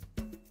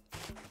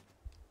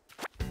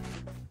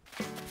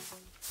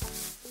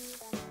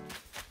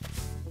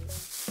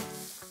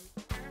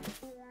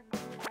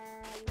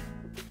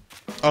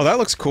 Oh, that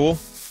looks cool.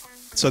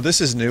 So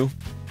this is new.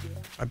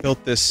 I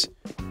built this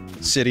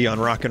city on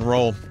rock and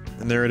roll,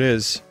 and there it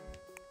is.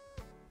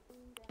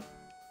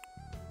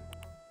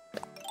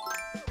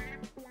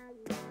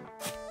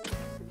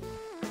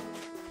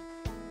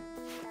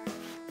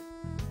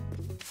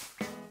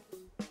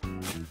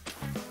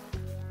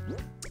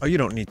 Oh, you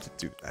don't need to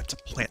do that to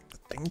plant the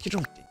thing. You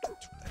don't need to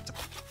do that to...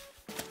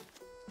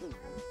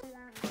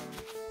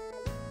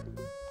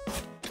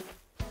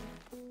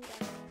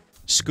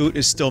 Scoot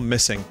is still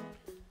missing.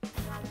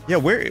 Yeah,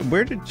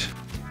 where did...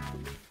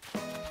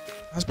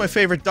 How's my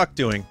favorite duck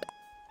doing?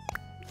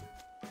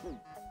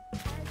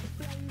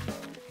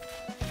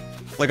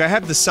 Like, I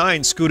have the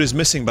sign, Scoot is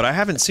missing, but I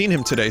haven't seen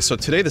him today, so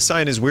today the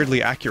sign is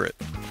weirdly accurate.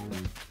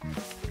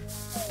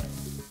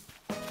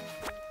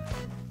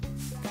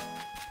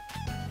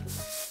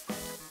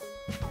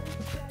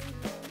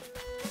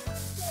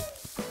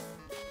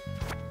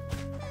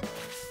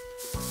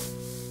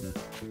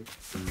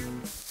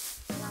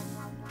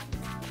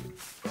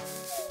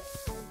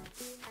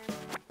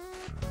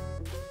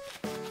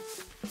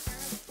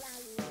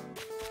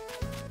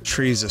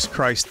 Jesus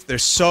Christ,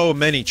 there's so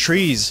many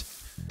trees.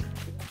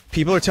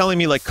 People are telling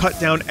me, like, cut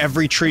down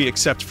every tree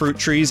except fruit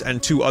trees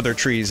and 2 other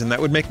trees, and that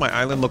would make my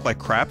island look like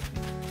crap.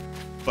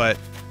 But,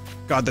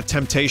 God, the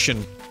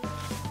temptation.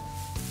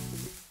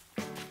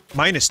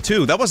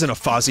 -2, that wasn't a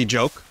Fozzie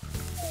joke.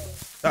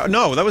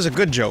 No, that was a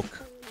good joke.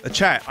 The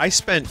chat, I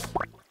spent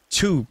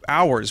 2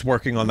 hours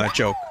working on that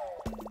joke.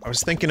 I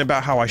was thinking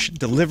about how I should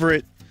deliver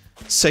it,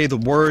 say the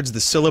words,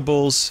 the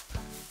syllables,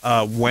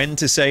 when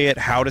to say it,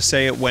 how to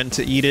say it, when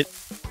to eat it.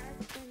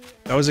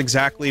 That was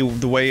exactly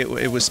the way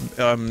it was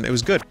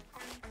good.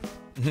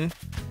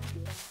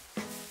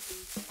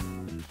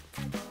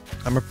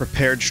 I'm a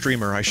prepared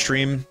streamer. I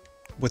stream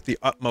with the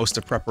utmost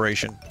of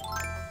preparation.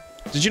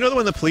 Did you know that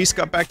when the police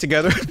got back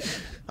together?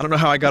 I don't know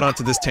how I got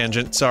onto this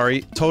tangent,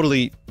 sorry.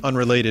 Totally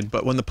unrelated,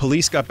 but when the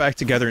police got back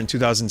together in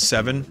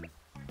 2007,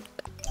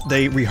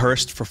 they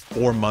rehearsed for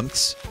 4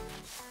 months.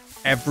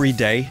 Every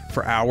day,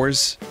 for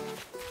hours.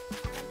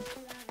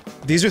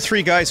 These are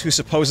 3 guys who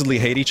supposedly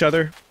hate each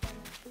other.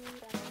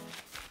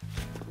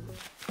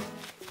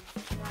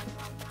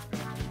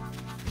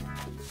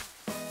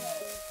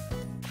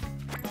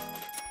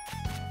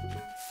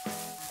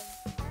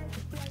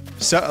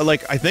 So,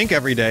 like, I think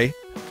every day.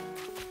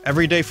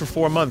 Every day for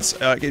 4 months.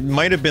 It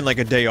might have been like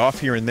a day off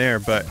here and there,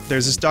 but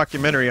there's this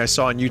documentary I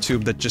saw on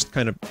YouTube that just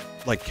kind of,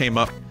 like, came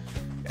up.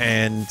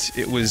 And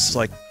it was,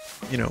 like,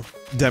 you know,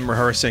 them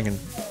rehearsing, and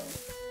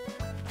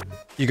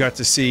you got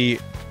to see,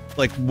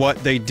 like,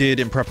 what they did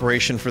in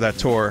preparation for that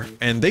tour,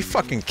 and they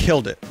fucking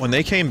killed it when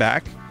they came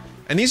back.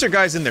 And these are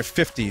guys in their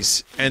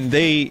 50s, and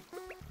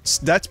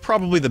that's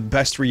probably the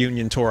best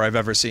reunion tour I've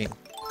ever seen.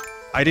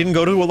 I didn't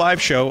go to a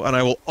live show, and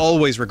I will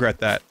always regret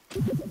that.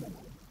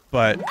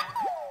 But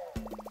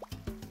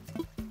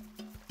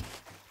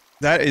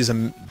that is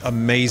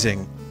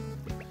amazing.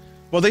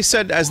 Well, they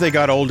said as they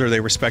got older, they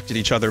respected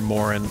each other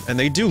more, and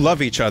they do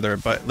love each other,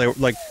 but they're,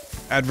 like,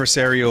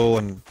 adversarial,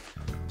 and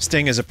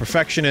Sting is a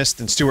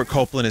perfectionist, and Stuart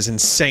Copeland is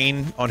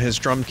insane on his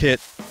drum kit.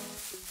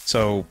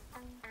 So,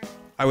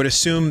 I would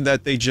assume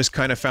that they just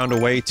kind of found a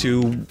way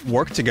to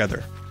work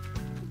together.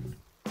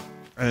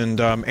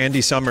 And,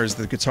 Andy Summers,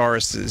 the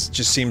guitarist,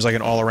 just seems like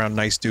an all-around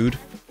nice dude.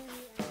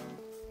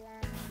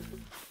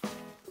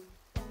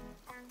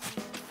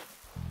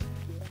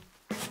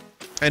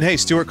 And hey,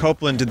 Stuart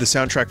Copeland did the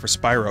soundtrack for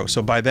Spyro,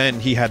 so by then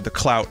he had the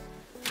clout.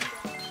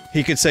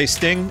 He could say,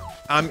 Sting,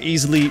 I'm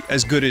easily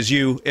as good as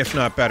you, if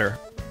not better.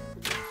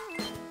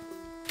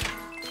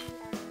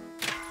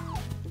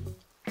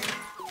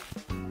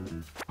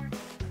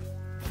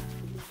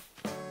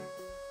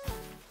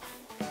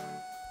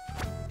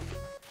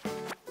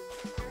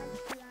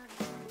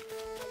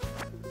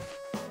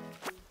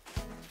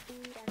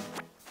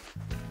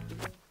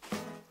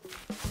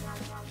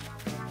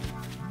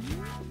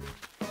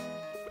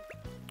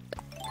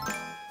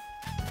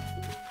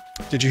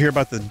 Did you hear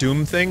about the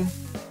Doom thing?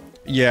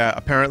 Yeah,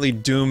 apparently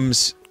Doom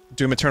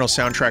Eternal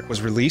soundtrack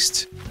was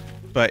released,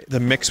 but the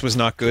mix was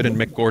not good and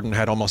Mick Gordon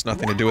had almost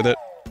nothing to do with it.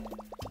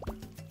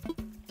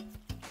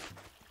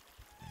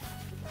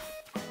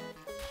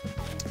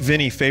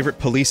 Vinny, favorite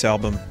Police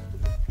album?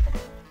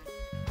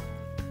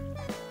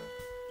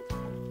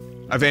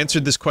 I've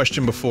answered this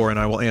question before and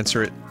I will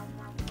answer it.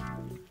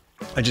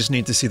 I just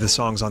need to see the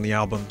songs on the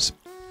albums.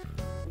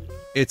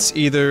 It's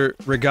either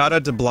Regata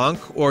de Blanc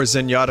or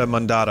Zenyatta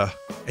Mandata.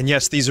 And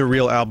yes, these are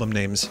real album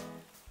names.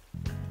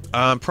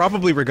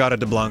 Probably Regata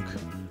de Blanc.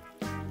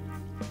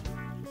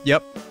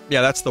 Yep.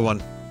 Yeah, that's the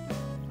one.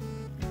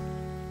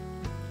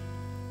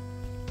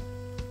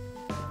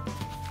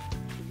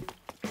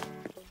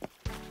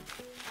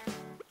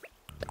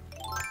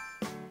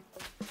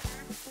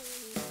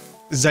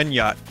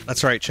 Zenyat.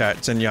 That's right, chat.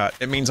 Zenyat.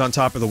 It means on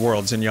top of the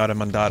world. Zenyatta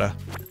Mandata.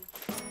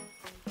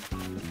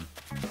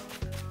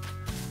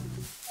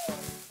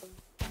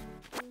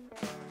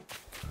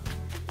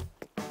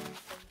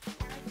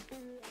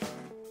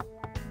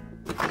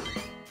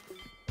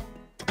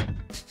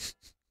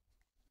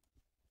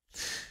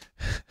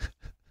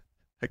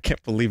 I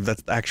can't believe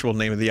that's the actual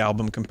name of the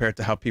album compared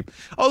to how people...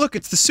 Oh, look,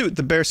 it's the suit,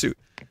 the bear suit.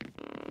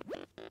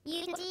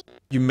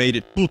 You made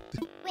it.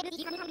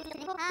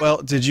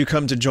 Well, did you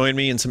come to join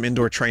me in some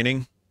indoor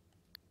training?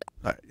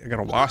 I got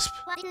a wasp.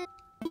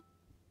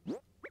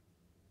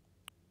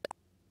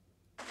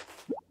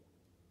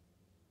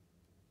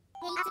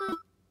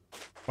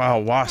 Wow,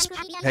 wasp.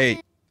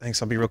 Hey,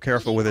 thanks, I'll be real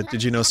careful with it.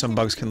 Did you know some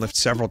bugs can lift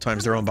several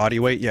times their own body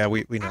weight? Yeah,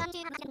 we know.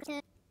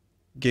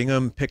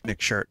 Gingham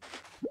picnic shirt.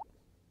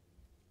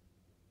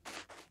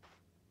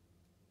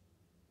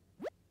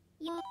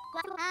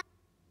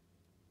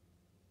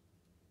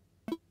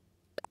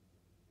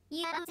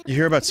 You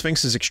hear about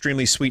Sphinx's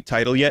extremely sweet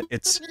title yet?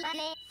 It's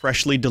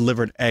freshly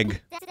delivered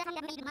egg.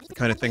 The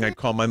kind of thing I'd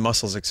call my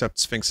muscles, except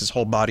Sphinx's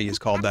whole body is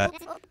called that.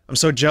 I'm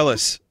so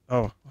jealous.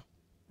 Oh.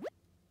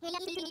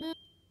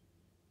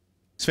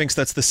 Sphinx,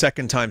 that's the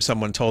second time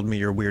someone told me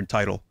your weird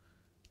title.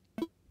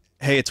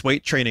 Hey, it's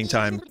weight training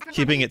time.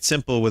 Keeping it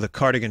simple with a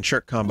cardigan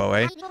shirt combo,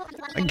 eh?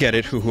 I get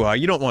it, hoo-hoo-ah.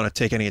 You don't want to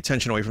take any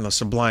attention away from those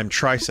sublime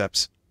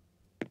triceps.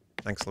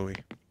 Thanks, Louis.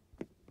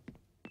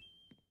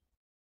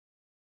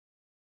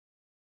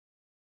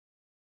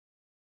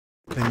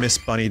 They miss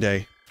Bunny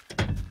Day.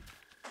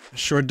 I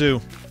sure do.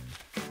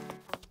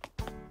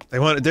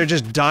 They're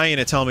just dying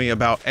to tell me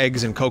about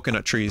eggs and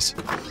coconut trees.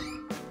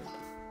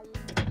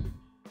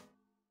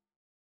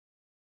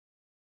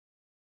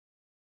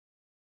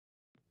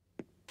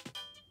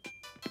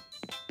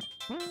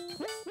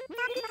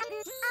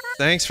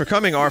 Thanks for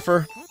coming,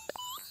 Arthur.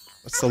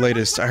 What's the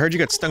latest? I heard you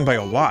got stung by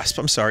a wasp.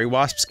 I'm sorry,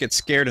 wasps get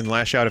scared and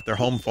lash out if their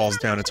home falls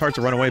down. It's hard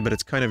to run away, but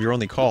it's kind of your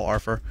only call,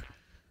 Arthur.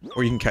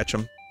 Or you can catch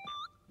them.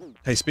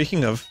 Hey,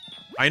 speaking of...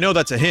 I know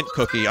that's a hint,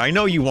 Cookie. I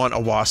know you want a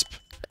wasp.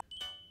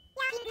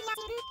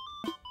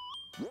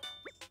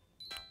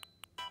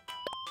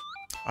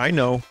 I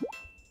know.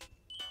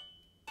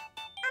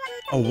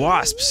 A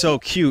wasp, so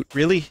cute.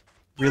 Really?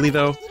 Really,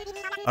 though?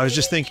 I was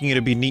just thinking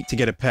it'd be neat to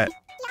get a pet.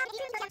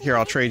 Here,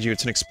 I'll trade you.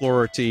 It's an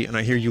Explorer T, and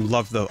I hear you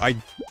love though. I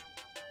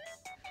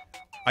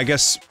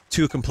guess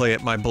two can play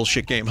at my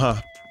bullshit game,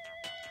 huh?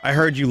 I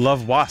heard you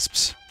love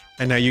wasps,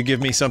 and now you give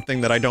me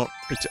something that I don't...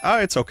 Oh,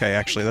 it's okay,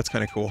 actually. That's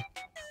kind of cool.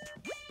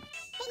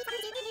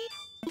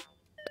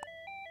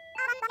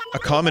 A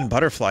common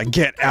butterfly.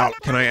 Get out!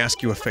 Can I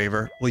ask you a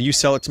favor? Will you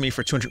sell it to me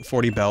for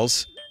 240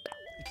 bells?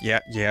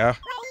 Yeah.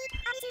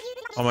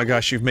 Oh my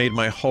gosh, you've made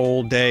my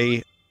whole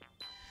day...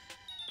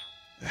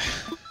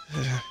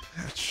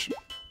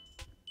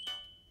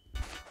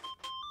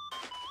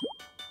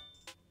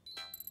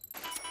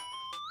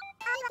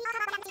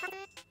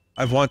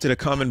 I've wanted a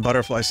common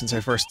butterfly since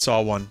I first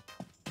saw one.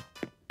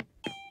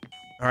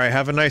 Alright,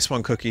 have a nice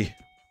one, Cookie.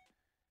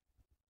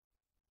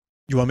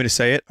 You want me to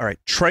say it? Alright,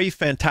 Trey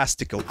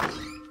Fantastical.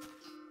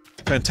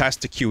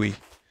 Fantasticui.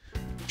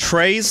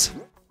 Trey's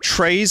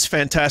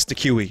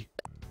Fantasticui.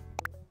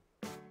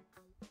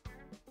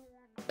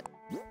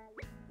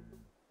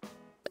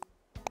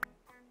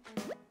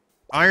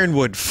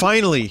 Ironwood,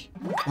 finally!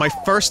 My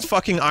first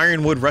fucking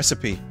ironwood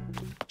recipe.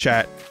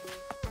 Chat.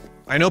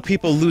 I know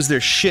people lose their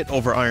shit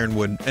over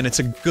ironwood, and it's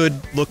a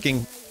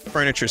good-looking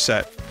furniture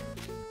set.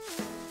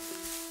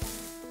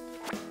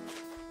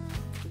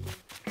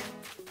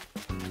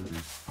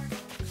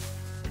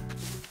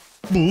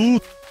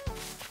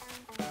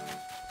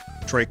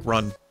 Drake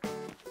run.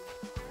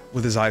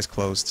 With his eyes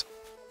closed.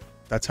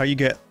 That's how you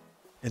get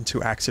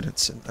into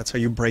accidents, and that's how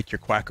you break your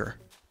quacker.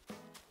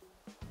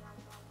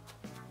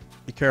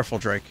 Be careful,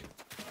 Drake.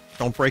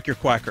 Don't break your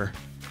quacker.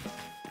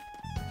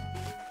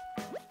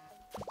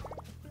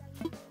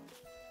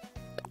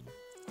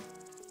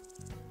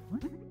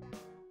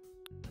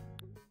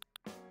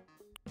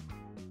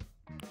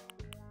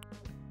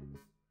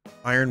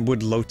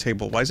 Ironwood low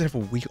table. Why does it have a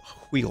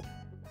wheel?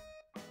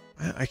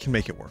 I can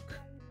make it work.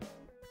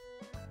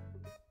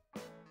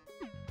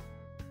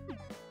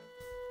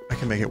 I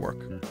can make it work.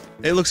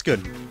 It looks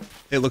good.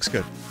 It looks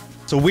good.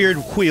 It's a weird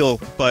wheel,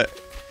 but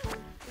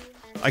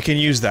I can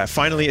use that.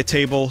 Finally a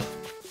table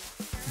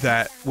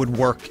that would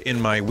work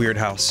in my weird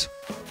house.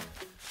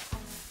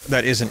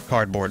 That isn't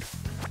cardboard.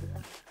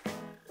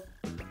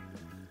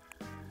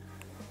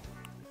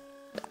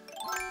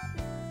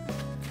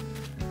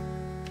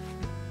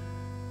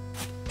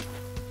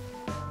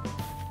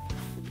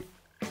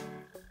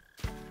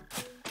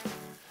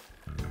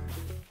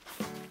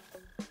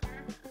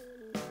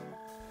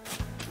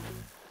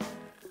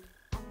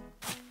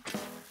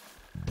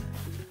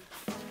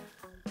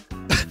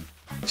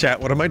 Chat,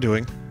 what am I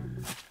doing?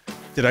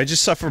 Did I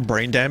just suffer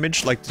brain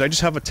damage? Like, did I just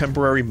have a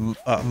temporary,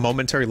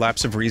 momentary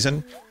lapse of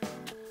reason?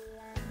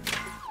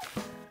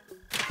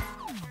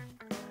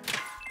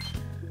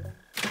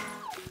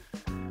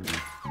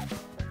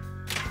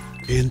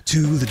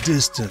 Into the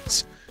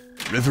distance,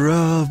 river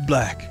of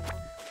black,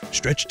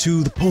 stretched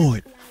to the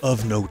point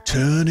of no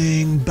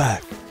turning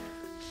back.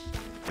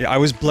 Yeah, I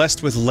was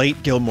blessed with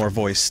late Gilmore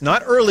voice.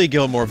 Not early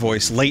Gilmore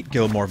voice, late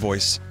Gilmore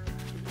voice.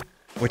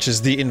 Which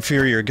is the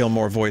inferior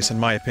Gilmore voice, in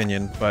my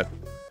opinion, but...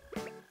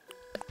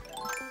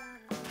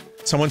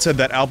 Someone said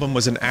that album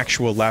was an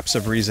actual lapse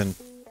of reason.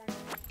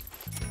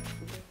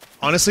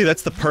 Honestly,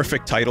 that's the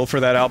perfect title for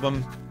that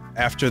album,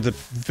 after the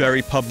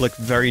very public,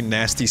 very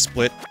nasty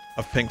split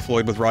of Pink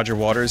Floyd with Roger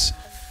Waters.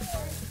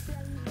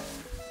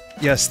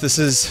 Yes, this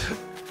is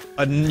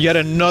yet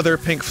another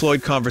Pink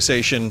Floyd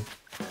conversation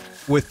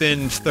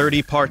within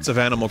 30 parts of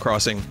Animal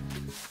Crossing.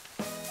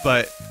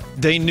 But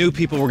they knew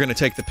people were going to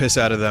take the piss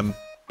out of them,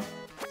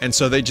 and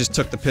so they just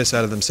took the piss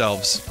out of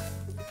themselves.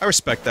 I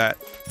respect that.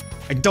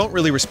 I don't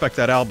really respect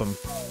that album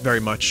very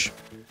much,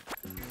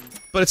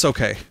 but it's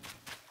okay.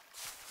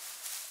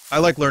 I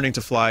like Learning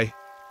to Fly.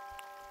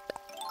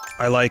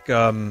 I like,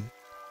 On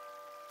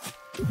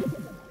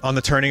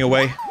the Turning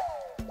Away.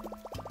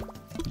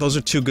 Those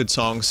are two good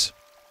songs.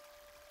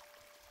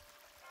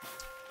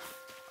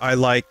 I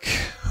like...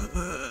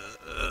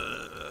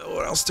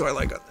 what else do I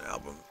like on the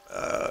album?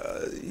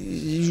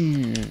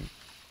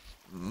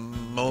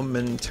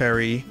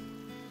 Momentary...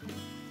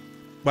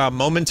 Wow,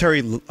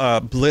 Momentary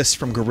Bliss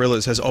from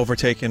Gorillaz has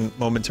overtaken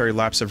Momentary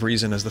Lapse of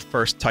Reason as the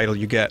first title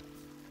you get.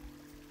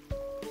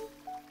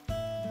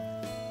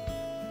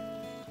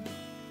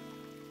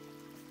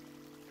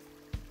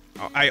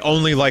 I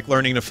only like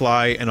Learning to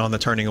Fly and On the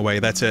Turning Away,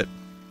 that's it.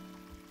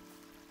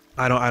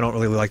 I don't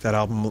really like that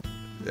album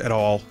at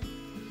all.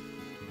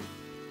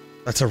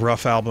 That's a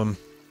rough album.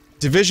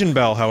 Division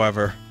Bell,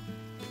 however,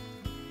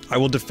 I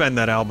will defend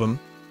that album.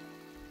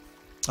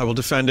 I will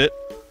defend it.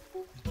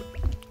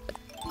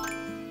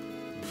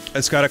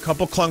 It's got a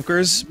couple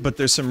clunkers, but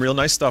there's some real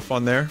nice stuff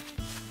on there.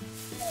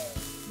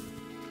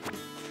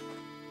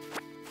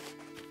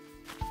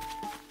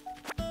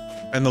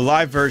 And the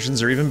live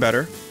versions are even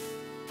better.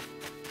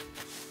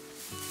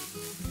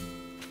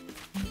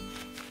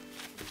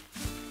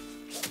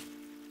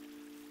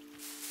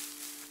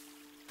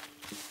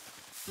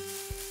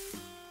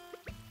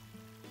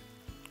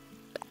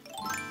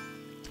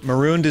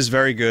 Marooned is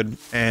very good,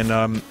 and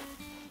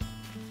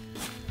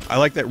I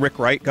like that Rick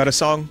Wright got a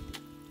song.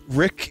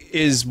 Rick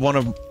is one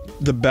of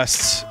the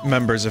best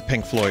members of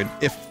Pink Floyd.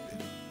 If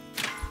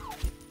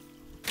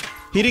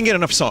he didn't get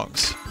enough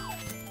songs.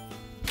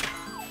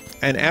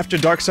 And after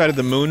Dark Side of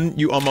the Moon,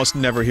 you almost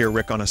never hear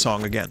Rick on a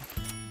song again.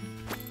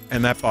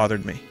 And that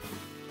bothered me.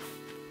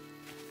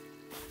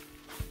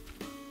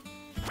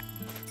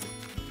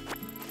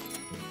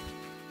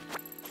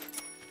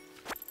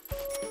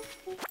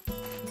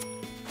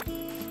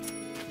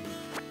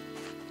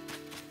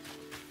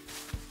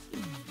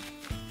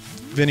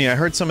 Vinny, I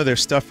heard some of their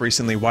stuff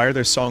recently. Why are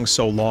their songs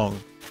so long?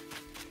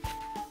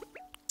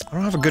 I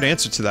don't have a good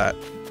answer to that.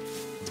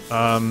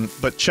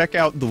 But check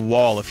out The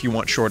Wall if you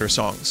want shorter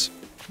songs.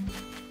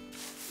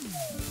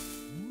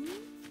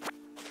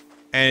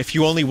 And if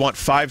you only want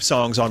 5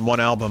 songs on one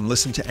album,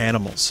 listen to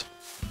Animals.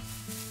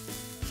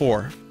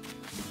 4.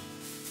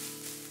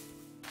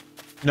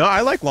 No,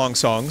 I like long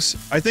songs.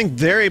 I think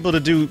they're able to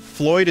do...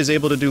 Floyd is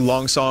able to do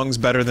long songs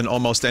better than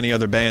almost any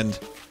other band.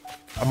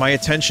 My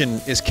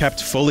attention is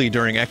kept fully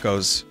during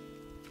Echoes.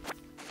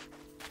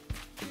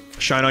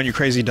 Shine On You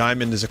Crazy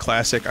Diamond is a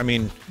classic. I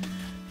mean,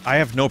 I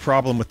have no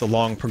problem with the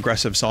long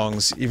progressive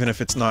songs, even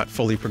if it's not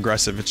fully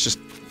progressive. It's just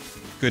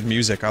good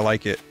music. I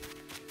like it.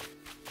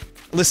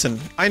 Listen,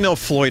 I know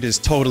Floyd is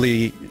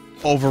totally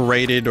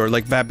overrated, or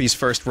like Babby's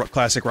first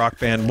classic rock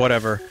band,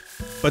 whatever,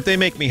 but they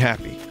make me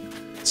happy.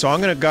 So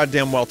I'm gonna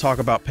goddamn well talk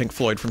about Pink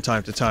Floyd from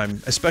time to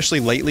time, especially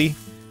lately.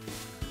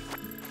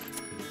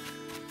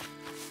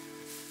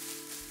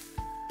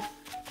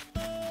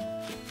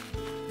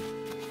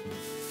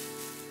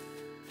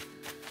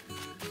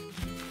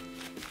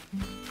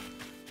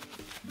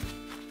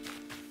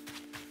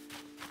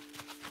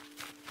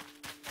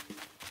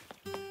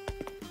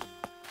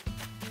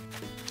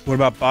 What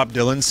about Bob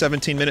Dylan's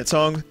 17-minute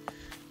song?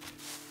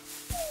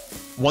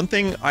 One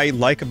thing I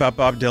like about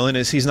Bob Dylan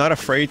is he's not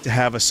afraid to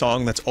have a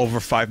song that's over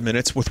 5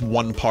 minutes with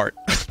one part.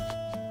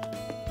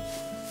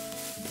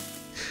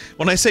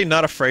 When I say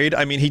not afraid,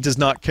 I mean he does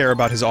not care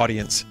about his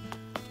audience.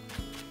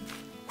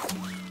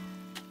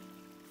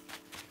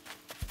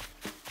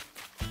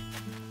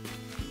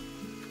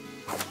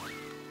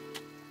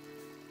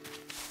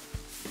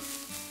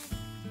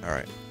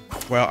 Alright.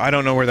 Well, I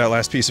don't know where that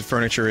last piece of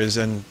furniture is,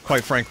 and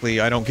quite frankly,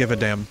 I don't give a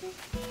damn.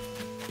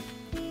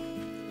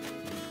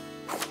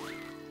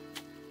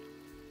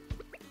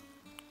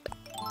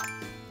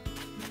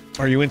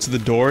 Are you into the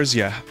Doors?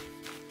 Yeah.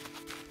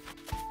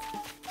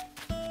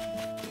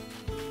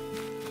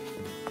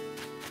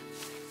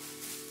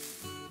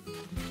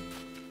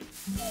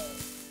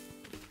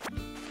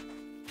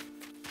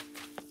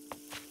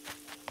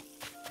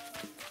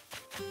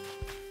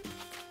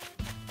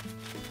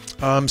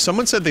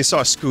 Someone said they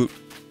saw Scoot.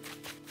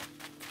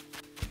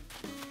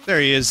 There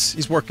he is.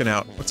 He's working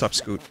out. What's up,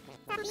 Scoot?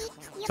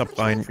 What's up,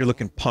 Vine? You're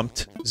looking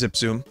pumped, Zip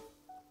Zoom.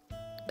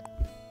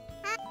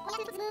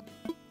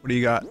 What do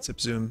you got, Zip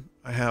Zoom?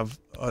 I have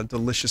a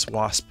delicious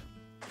wasp.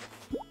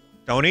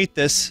 Don't eat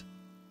this.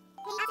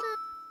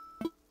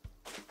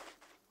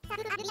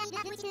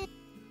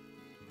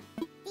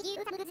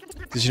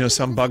 Did you know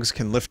some bugs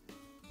can lift...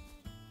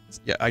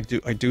 Yeah, I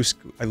do,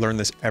 Scoot. I learn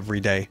this every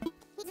day.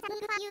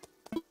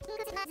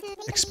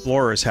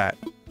 Explorer's hat.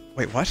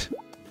 Wait, what?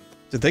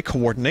 Did they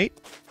coordinate?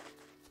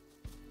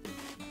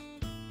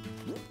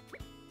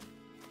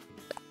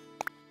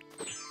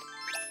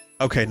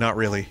 Okay, not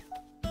really.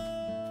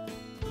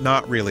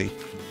 Not really.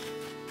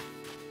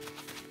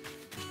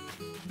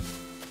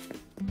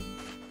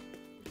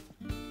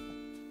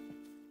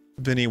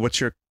 Vinny, what's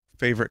your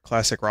favorite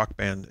classic rock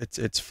band?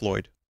 It's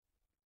Floyd.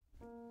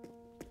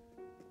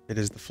 It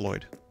is the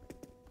Floyd.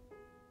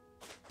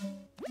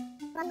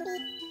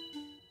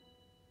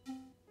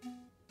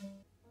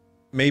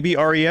 Maybe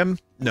REM?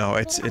 No,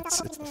 it's the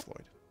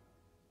Floyd.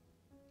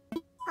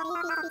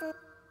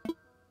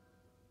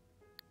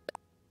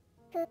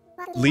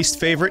 Least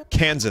favorite?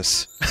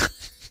 Kansas.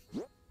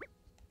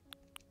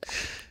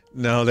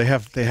 No, they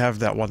have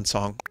that one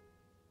song.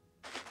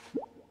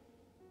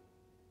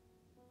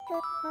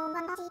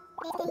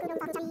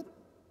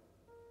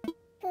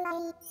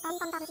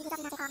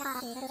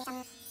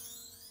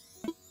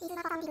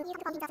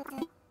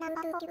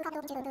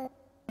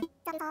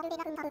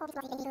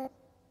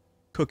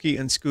 Cookie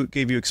and Scoot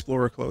gave you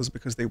explorer clothes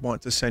because they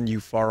want to send you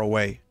far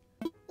away.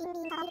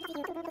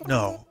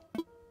 No.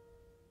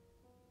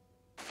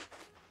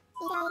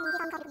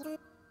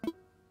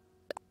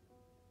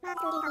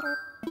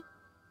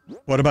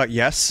 What about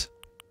yes?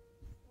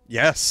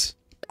 Yes.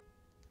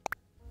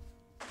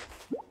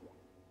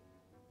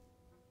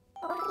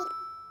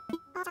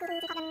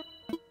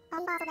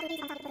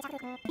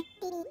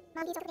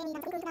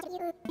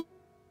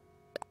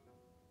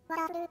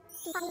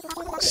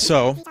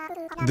 So,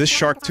 this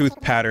shark tooth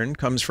pattern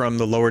comes from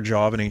the lower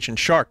jaw of an ancient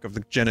shark of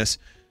the genus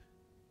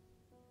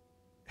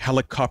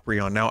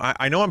Helicoprion. Now,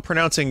 I know I'm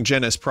pronouncing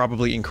genus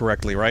probably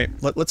incorrectly, right?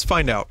 Let's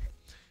find out.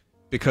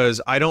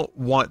 Because I don't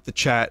want the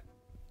chat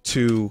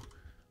to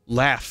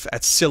laugh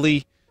at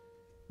silly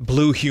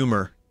blue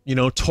humor, you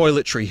know,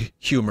 toiletry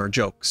humor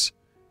jokes,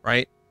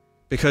 right?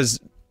 Because,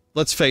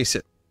 let's face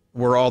it,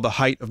 we're all the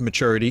height of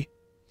maturity,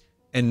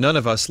 and none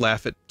of us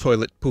laugh at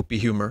toilet poopy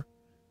humor.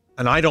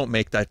 And I don't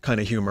make that kind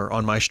of humor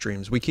on my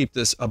streams. We keep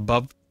this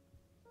above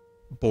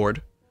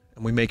board,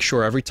 and we make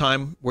sure every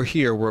time we're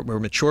here, we're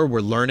mature,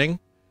 we're learning,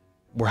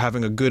 we're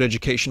having a good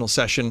educational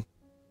session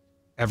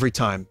every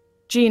time.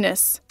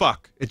 Genus.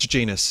 Fuck, it's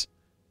genus.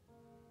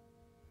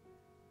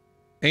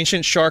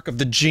 Ancient shark of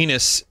the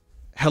genus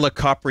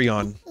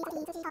Helicoprion.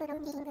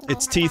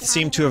 Its teeth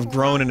seem to have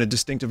grown in a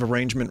distinctive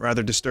arrangement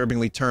rather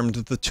disturbingly termed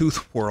the tooth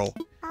whorl.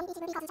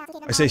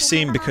 I say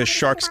seem because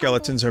shark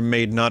skeletons are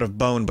made not of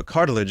bone but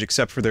cartilage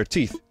except for their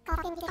teeth.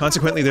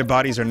 Consequently, their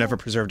bodies are never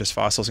preserved as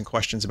fossils and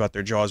questions about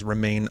their jaws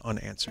remain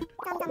unanswered.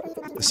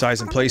 The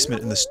size and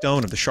placement in the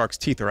stone of the shark's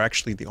teeth are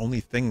actually the only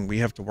thing we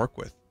have to work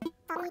with.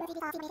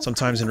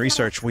 Sometimes in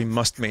research, we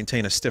must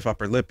maintain a stiff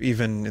upper lip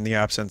even in the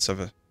absence of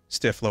a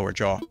stiff lower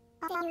jaw.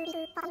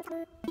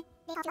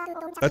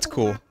 That's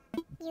cool.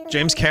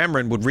 James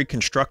Cameron would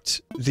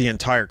reconstruct the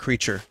entire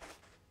creature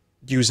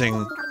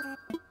using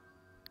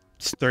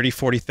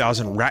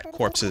 30,000-40,000 rat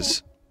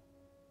corpses.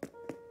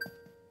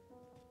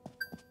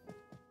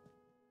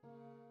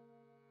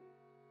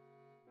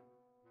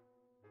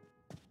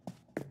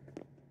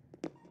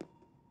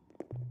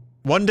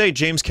 One day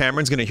James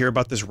Cameron's gonna hear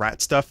about this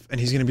rat stuff and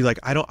he's gonna be like,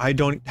 I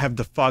don't have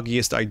the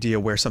foggiest idea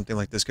where something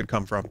like this could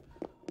come from.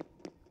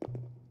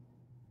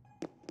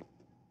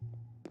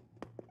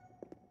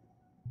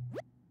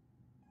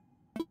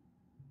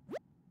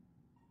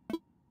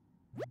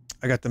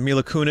 I got the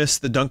Mila Kunis,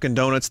 the Dunkin'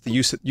 Donuts, the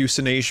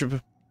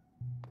Euthanasia.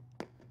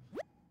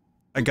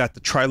 I got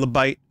the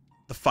Trilobite,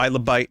 the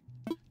Philobite,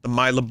 the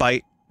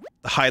Milobite,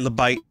 the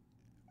Hylobite.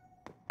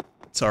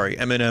 Sorry,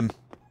 Eminem.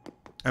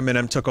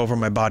 Eminem took over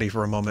my body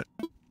for a moment.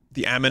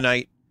 The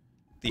Ammonite,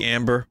 the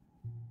Amber.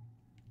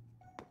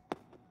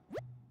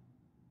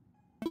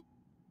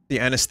 The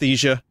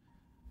Anesthesia.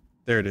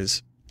 There it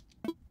is.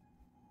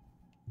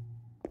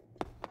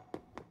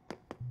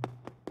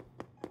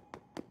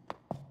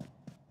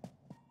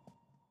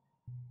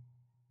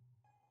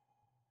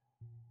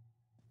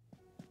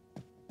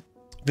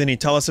 Vinny,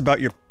 tell us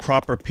about your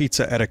proper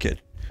pizza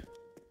etiquette.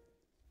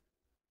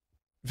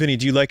 Vinny,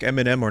 do you like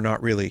Eminem or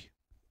not really?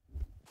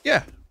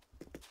 Yeah.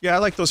 Yeah, I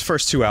like those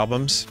first two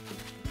albums.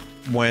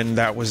 When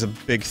that was a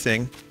big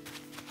thing.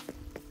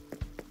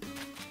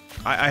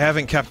 I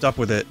haven't kept up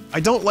with it. I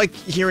don't like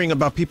hearing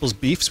about people's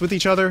beefs with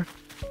each other.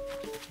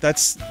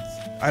 That's...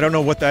 I don't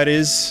know what that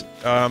is.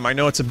 I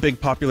know it's a big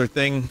popular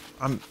thing.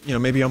 You know,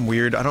 maybe I'm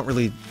weird. I don't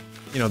really...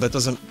 You know, that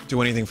doesn't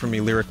do anything for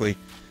me lyrically.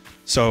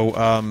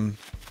 So,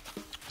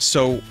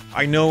 So,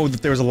 I know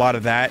that there was a lot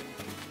of that,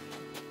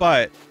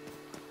 but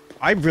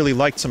I really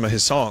liked some of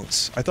his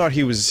songs. I thought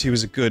he was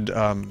a good,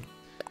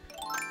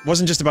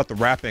 wasn't just about the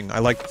rapping. I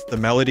liked the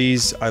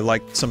melodies, I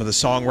liked some of the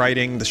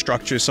songwriting, the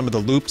structure, some of the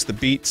loops, the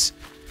beats.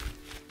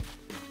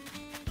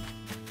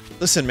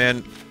 Listen,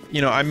 man,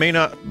 you know, I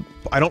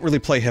don't really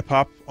play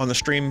hip-hop on the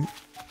stream.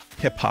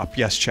 Hip-hop,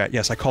 yes, chat,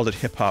 yes, I called it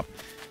hip-hop.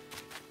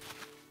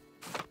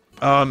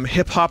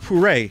 Hip-hop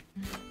hooray.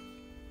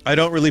 I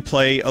don't really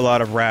play a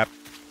lot of rap.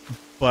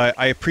 But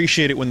I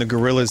appreciate it when the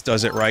Gorillaz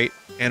does it right,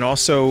 and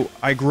also,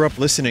 I grew up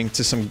listening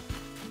to some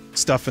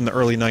stuff in the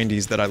early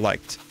 90s that I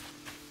liked.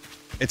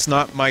 It's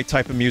not my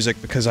type of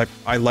music because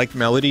I like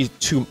melody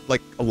too,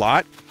 like, a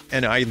lot,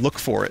 and I look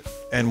for it.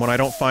 And when I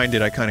don't find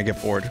it, I kind of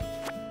get bored.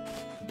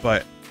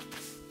 But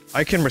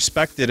I can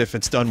respect it if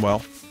it's done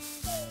well.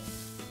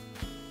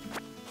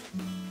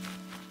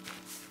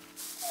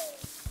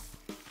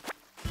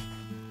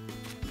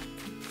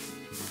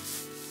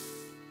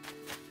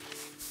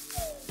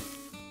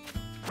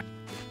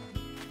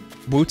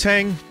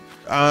 Wu-Tang?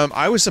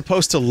 I was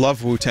supposed to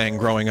love Wu-Tang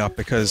growing up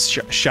because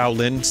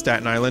Shaolin,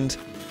 Staten Island.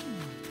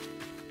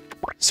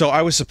 So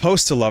I was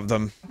supposed to love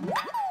them.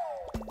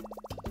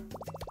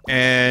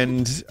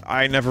 And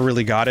I never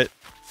really got it.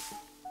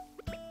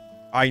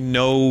 I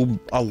know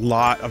a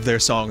lot of their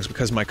songs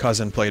because my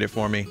cousin played it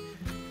for me.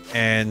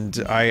 And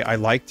I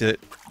liked it.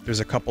 There's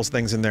a couple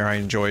things in there I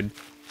enjoyed.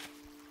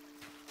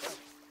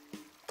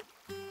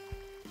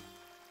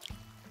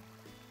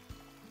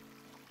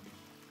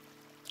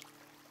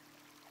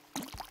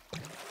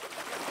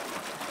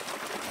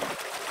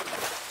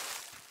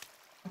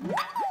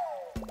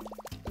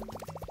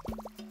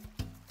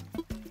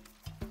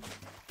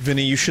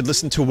 Vinny, you should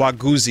listen to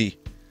Waguzi.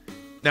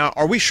 Now,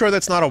 are we sure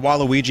that's not a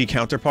Waluigi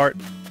counterpart?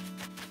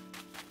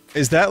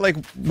 Is that like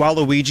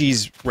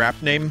Waluigi's rap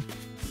name?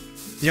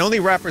 The only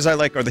rappers I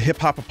like are the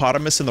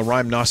Hip-Hopopotamus and the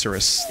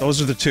Rhymenoceros.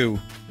 Those are the two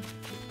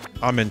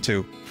I'm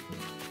into.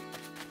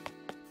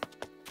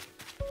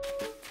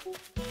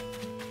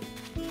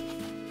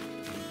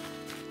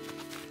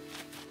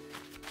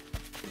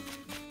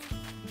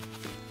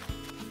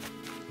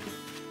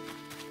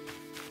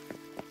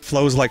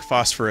 Flows like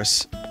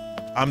phosphorus.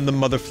 I'm the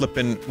mother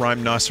flippin'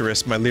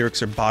 Rhymenoceros. My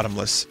lyrics are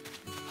bottomless.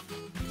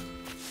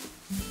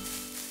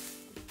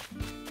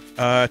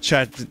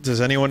 Chat,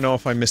 does anyone know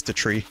if I missed a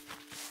tree?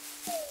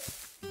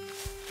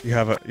 You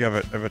have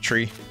a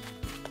tree?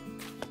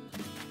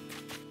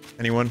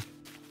 Anyone?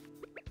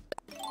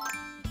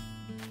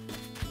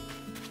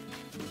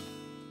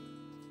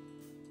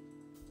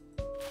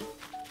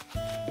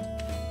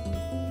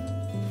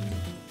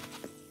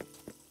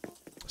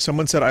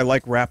 Someone said I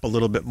like rap a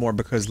little bit more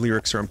because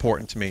lyrics are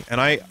important to me.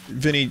 And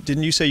Vinny,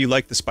 didn't you say you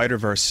liked the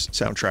Spider-Verse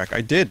soundtrack?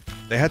 I did.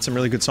 They had some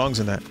really good songs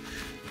in that.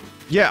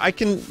 Yeah, I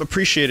can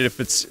appreciate it if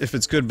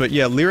it's good, but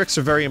yeah, lyrics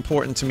are very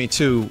important to me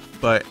too,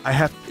 but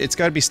it's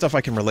gotta be stuff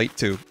I can relate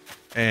to.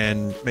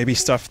 And maybe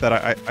stuff that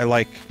I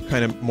like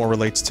kind of more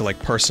relates to like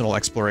personal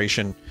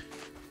exploration.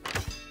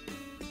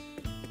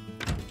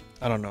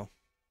 I don't know.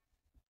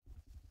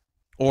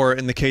 Or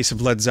in the case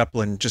of Led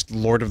Zeppelin, just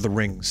Lord of the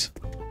Rings.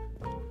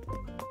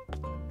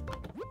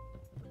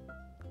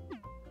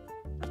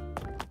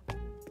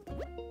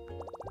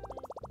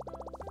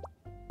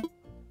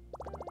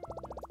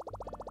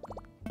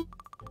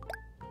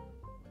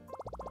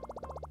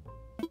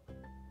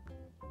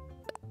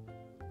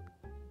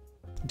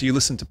 Do you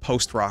listen to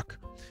post-rock?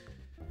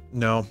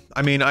 No.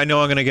 I mean, I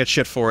know I'm gonna get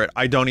shit for it.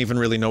 I don't even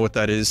really know what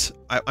that is.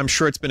 I'm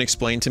sure it's been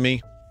explained to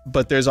me,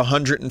 but there's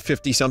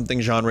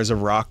 150-something genres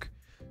of rock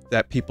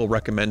that people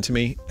recommend to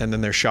me, and then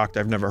they're shocked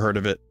I've never heard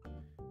of it.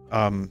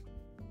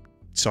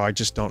 So I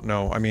just don't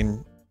know. I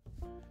mean,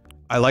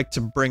 I like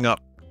to bring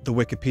up the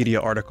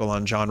Wikipedia article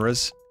on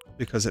genres,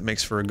 because it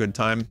makes for a good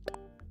time.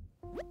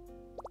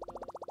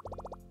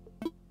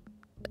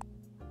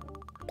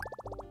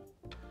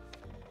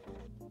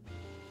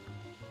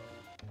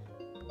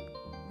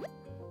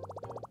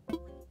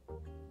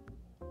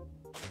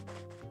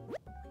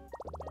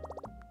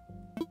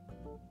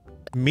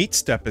 Meat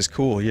Step is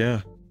cool,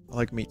 yeah. I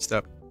like Meat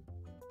Step.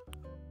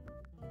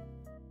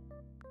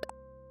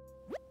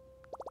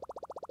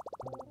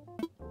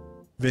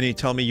 Vinny,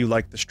 tell me you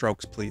like the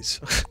Strokes,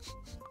 please.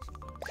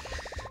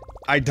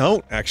 I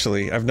don't,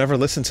 actually. I've never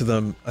listened to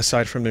them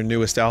aside from their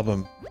newest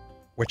album,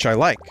 which I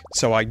like,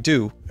 so I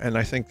do, and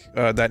I think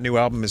that new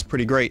album is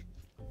pretty great.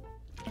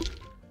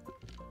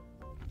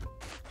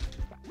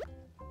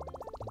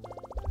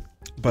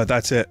 But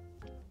that's it.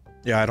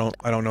 Yeah, I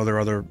don't know their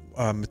other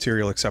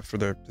material except for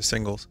the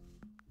singles.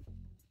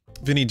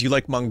 Vinny, do you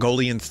like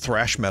Mongolian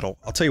thrash metal?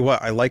 I'll tell you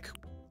what, I like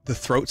the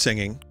throat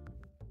singing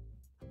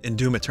in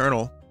Doom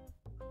Eternal.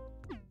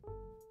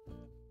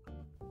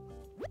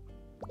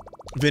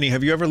 Vinny,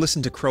 have you ever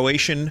listened to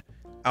Croatian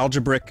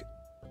algebraic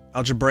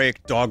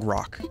dog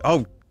rock?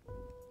 Oh,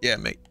 yeah,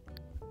 mate.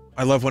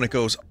 I love when it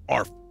goes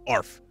arf,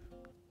 arf.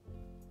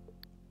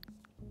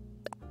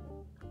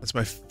 That's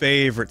my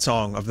favorite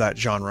song of that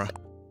genre.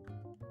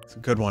 It's a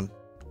good one.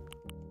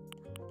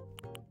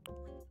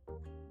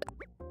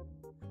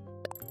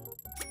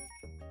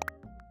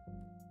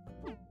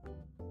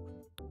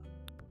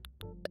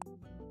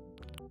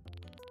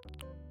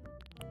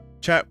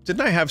 Chat,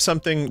 didn't I have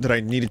something that I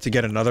needed to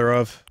get another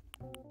of?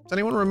 Does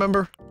anyone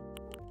remember?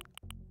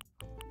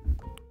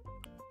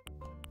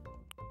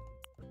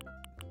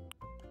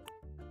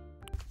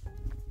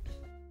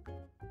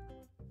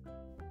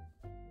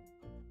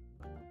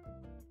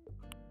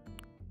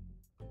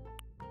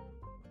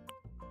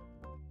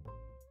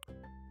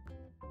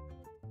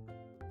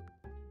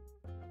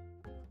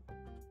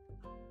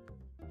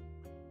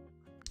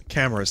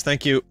 Cameras,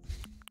 thank you.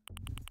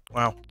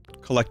 Wow,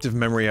 collective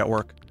memory at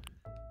work.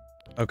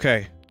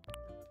 Okay.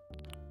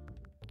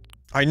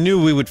 I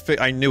knew we would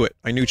I knew it.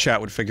 I knew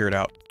chat would figure it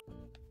out.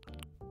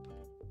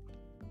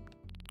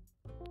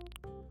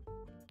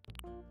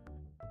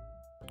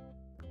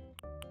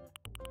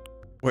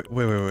 Wait,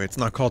 it's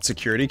not called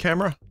security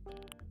camera?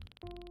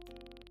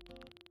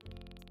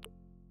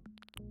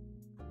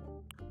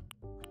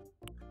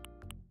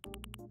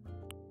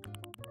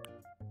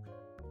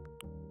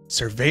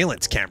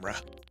 Surveillance camera.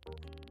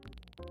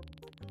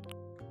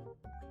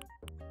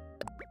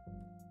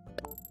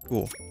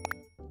 Cool.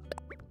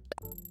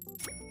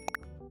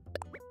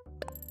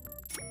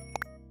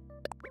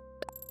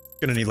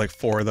 Gonna need like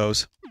 4 of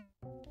those.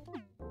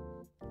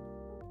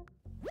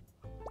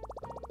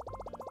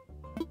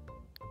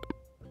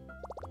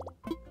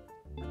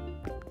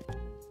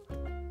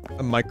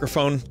 A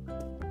microphone.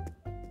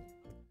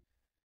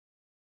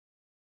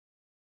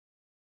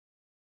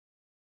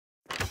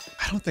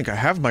 I don't think I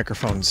have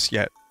microphones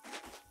yet.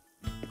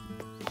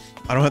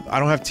 I don't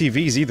have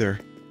TVs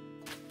either.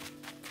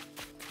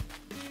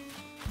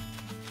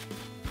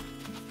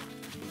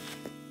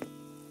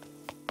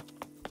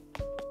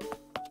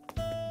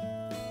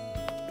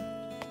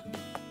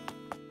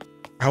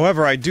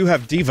 However, I do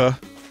have Diva.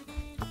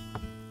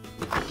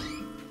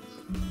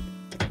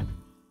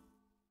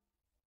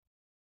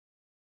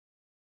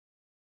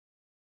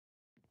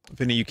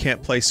 Vinny, you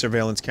can't place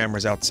surveillance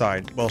cameras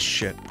outside. Well,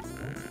 shit.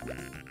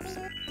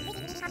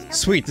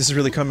 Sweet, this is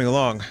really coming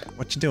along.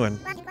 What you doing?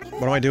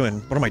 What am I doing?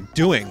 What am I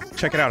doing?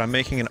 Check it out, I'm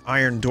making an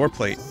iron door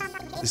plate.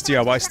 This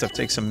DIY stuff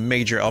takes some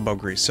major elbow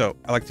grease, so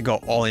I like to go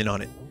all in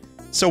on it.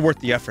 It's so worth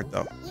the effort,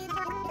 though.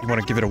 You want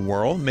to give it a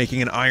whirl?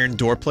 Making an iron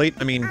door plate?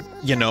 I mean,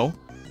 you know.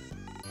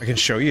 I can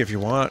show you if you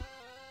want.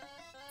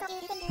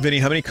 Vinny,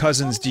 how many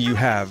cousins do you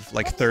have?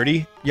 Like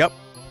 30? Yep.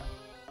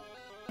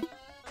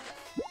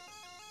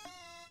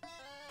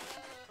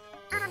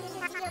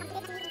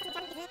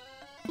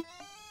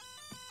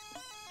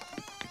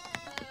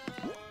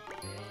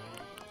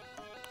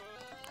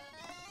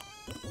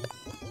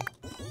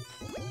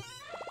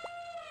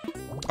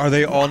 Are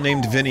they all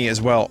named Vinny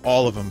as well?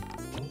 All of them.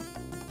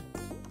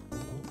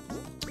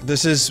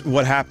 This is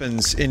what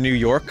happens in New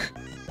York.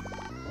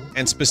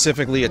 And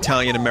specifically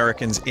Italian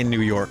Americans in New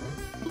York.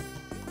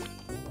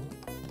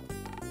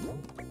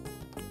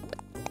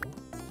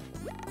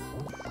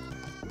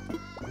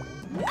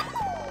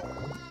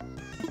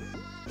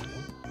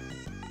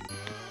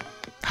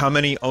 How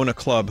many own a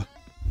club?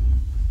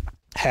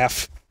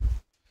 Half.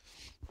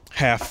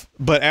 Half.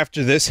 But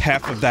after this,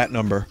 half of that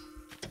number.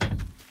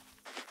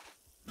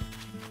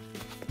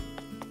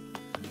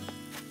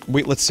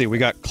 Wait, let's see. We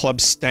got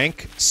Club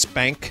Stank,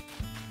 Spank,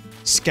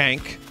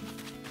 Skank,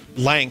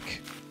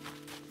 Lank,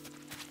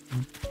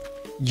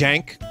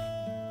 Yank,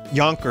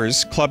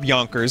 Yonkers, Club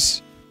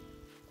Yonkers,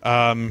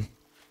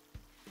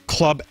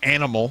 Club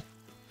Animal.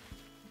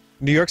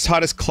 New York's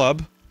hottest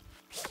club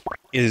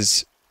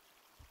is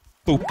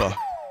Fupa.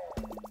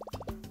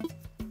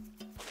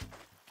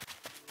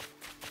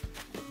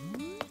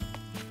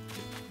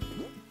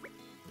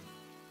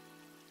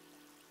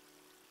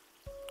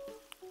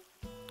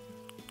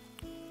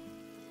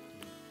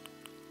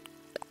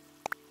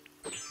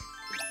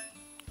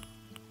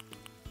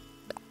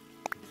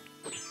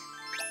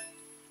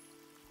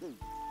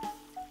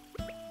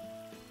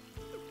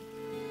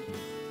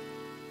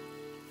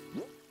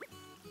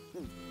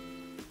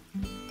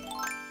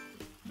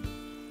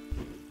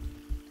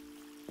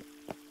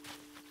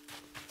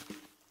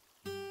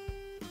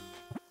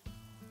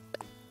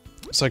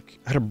 It's like,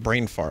 I had a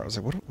brain fart. I was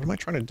like, what am I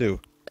trying to do?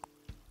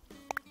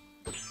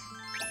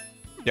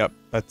 Yep,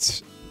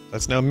 that's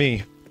now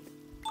me.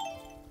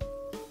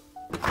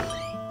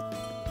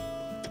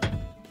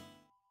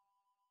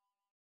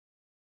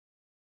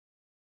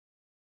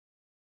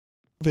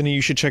 Vinny,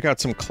 you should check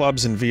out some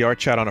clubs in VR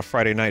chat on a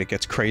Friday night. It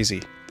gets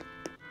crazy.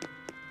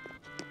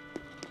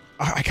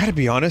 I gotta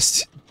be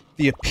honest,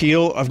 the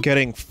appeal of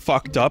getting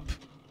fucked up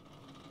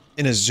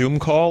in a Zoom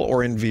call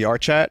or in VR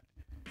chat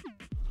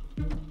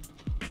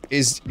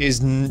is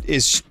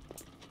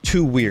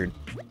too weird.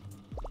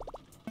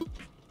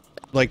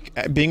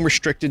 Like, being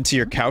restricted to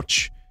your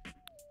couch,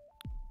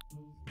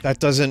 that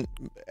doesn't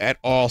at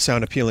all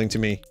sound appealing to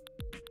me.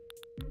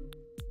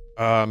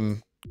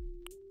 Oh,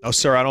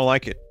 sir, I don't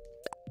like it.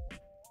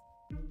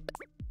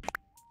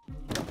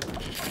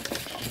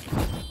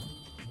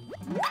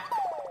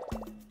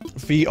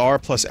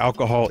 VR plus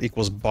alcohol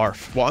equals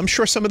barf. Well, I'm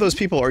sure some of those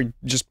people are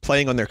just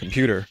playing on their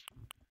computer.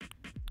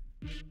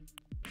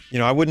 You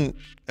know, I wouldn't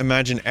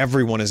imagine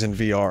everyone is in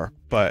VR,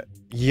 but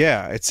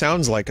yeah, it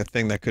sounds like a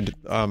thing that could,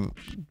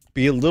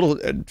 be a little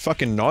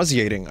fucking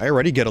nauseating. I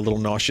already get a little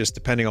nauseous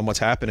depending on what's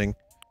happening.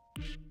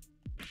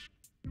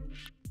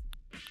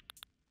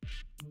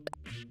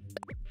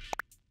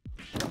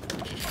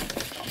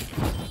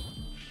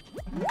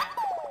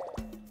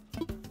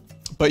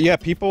 But yeah,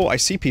 I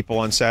see people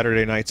on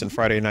Saturday nights and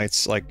Friday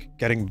nights, like,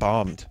 getting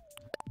bombed.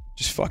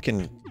 Just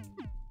fucking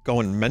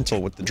going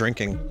mental with the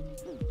drinking.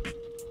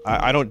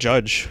 I don't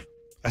judge.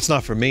 That's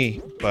not for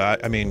me,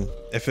 but I mean,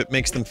 if it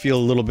makes them feel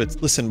a little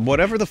bit— listen,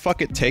 whatever the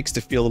fuck it takes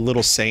to feel a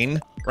little sane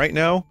right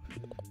now,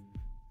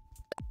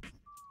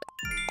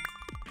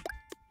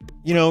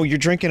 you know, you're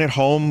drinking at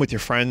home with your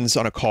friends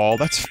on a call,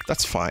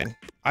 that's fine.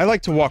 I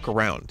like to walk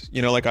around,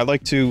 you know, like, I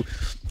like to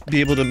be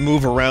able to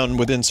move around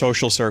within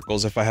social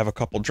circles if I have a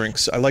couple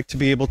drinks. I like to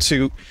be able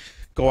to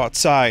go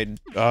outside,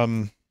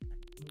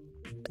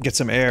 get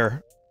some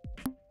air.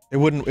 It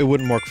wouldn't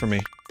work for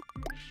me.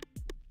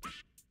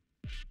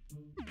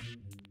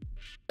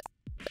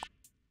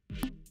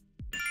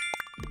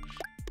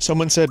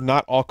 Someone said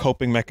not all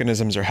coping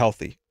mechanisms are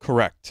healthy.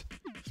 Correct.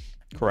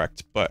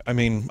 Correct. But, I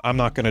mean, I'm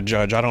not gonna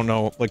judge. I don't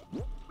know, like...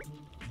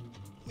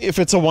 If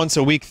it's a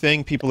once-a-week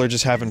thing, people are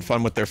just having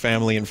fun with their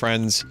family and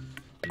friends.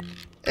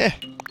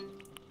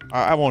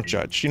 I won't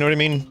judge, you know what I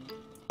mean?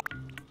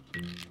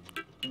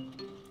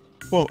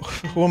 Well,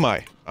 who am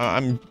I?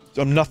 I'm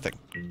nothing.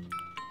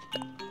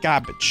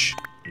 Garbage.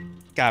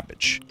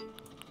 Garbage.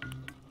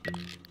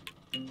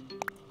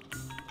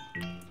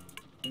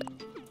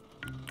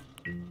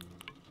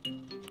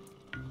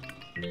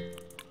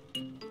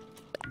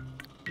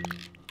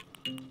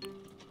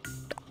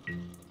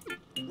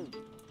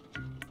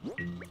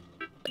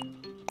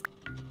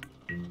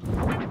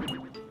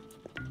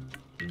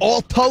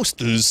 All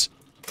toasters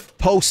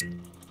toast.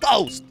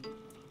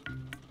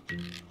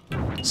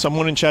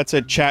 Someone in chat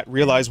said, "Chat,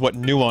 realize what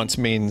nuance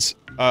means."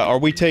 Are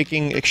we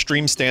taking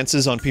extreme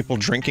stances on people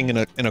drinking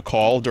in a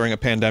call during a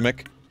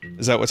pandemic?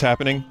 Is that what's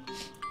happening?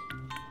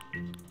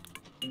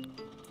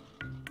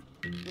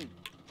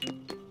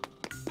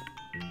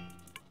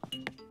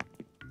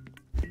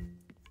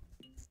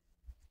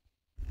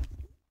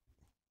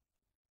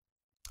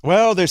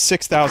 Well, there's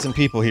 6,000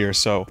 people here,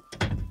 so...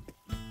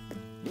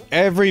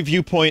 every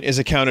viewpoint is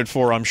accounted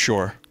for, I'm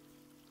sure.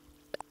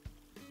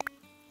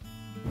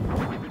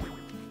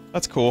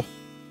 That's cool.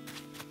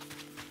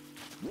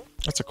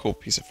 That's a cool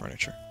piece of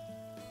furniture.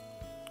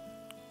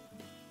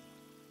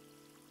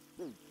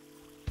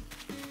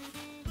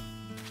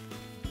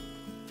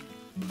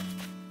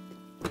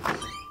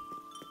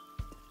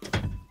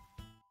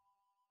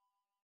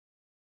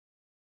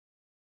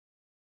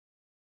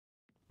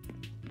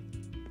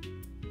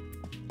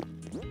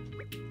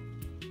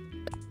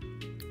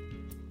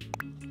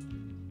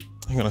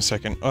 Hang on a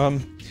second. I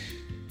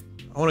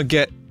want to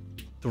get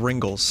the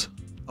ringles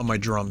on my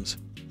drums.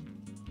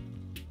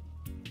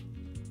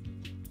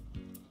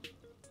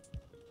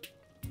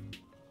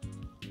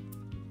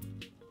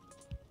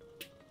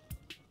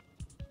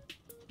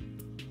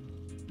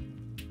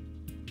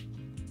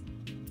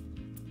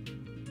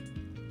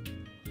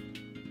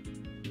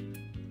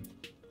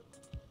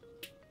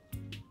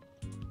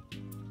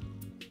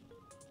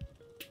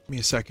 Give me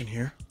a second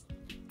here.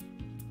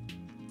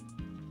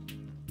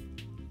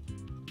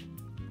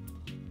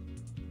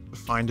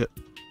 Find it.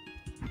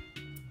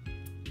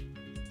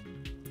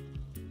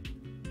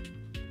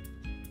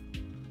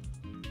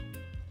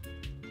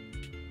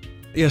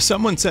 Yeah,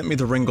 someone sent me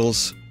the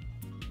ringles.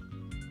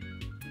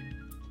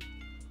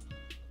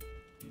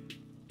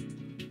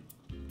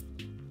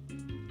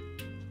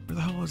 Where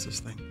the hell was this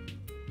thing?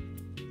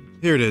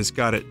 Here it is,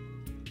 got it.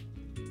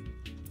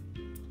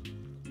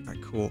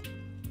 Alright, cool.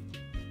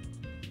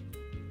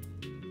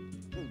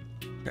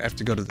 I have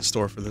to go to the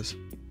store for this.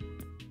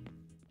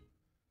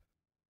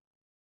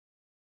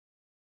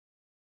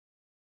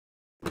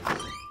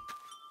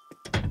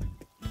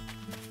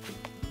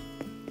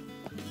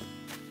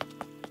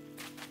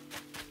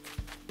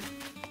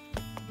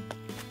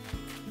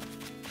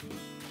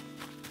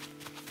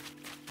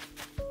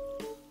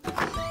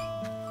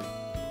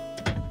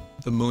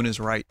 The moon is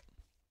right.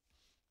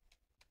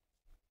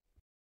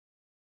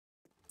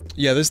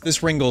 Yeah,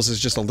 this Ringles is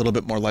just a little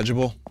bit more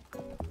legible.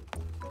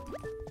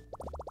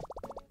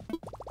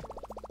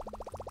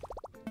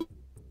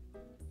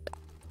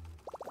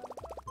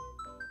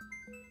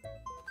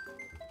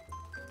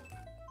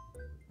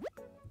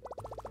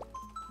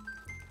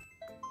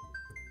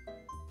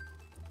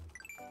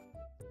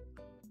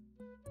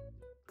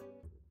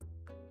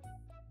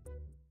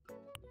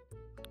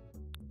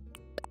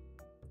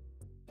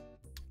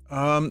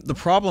 The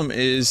problem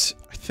is,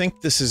 I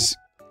think this is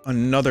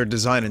another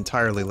design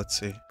entirely, let's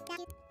see.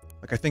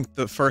 Like, I think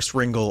the first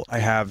Ringle I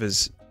have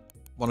is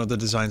one of the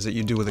designs that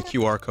you do with a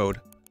QR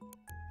code.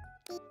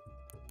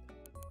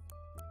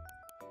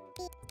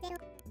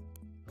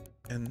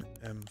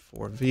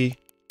 NM4V.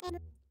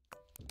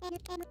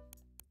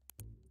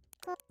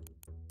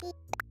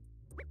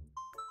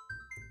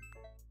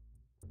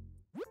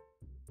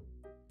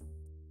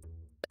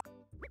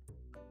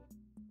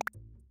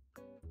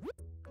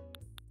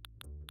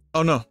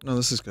 Oh no, no,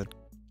 this is good.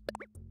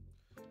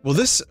 Will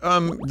this,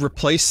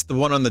 replace the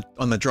one on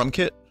the drum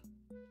kit?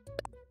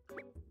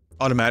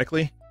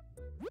 Automatically?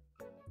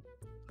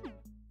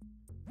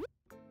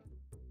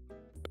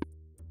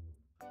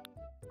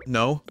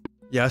 No?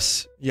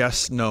 Yes?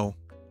 Yes? No?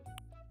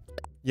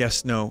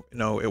 Yes, no,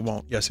 no, it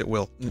won't. Yes, it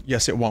will.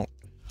 Yes, it won't.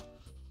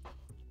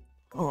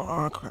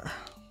 Oh, okay.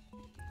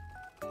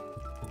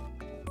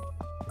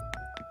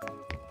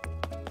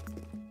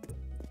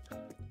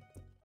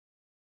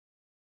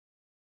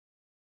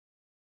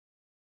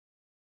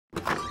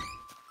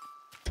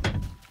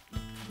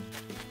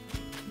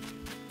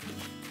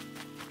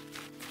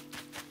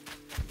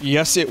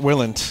 Yes, it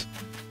willn't.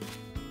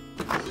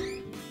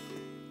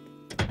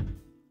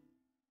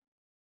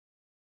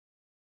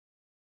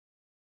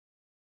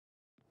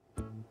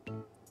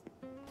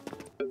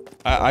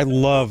 I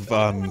love,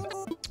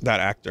 that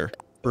actor.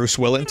 Bruce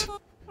Willant.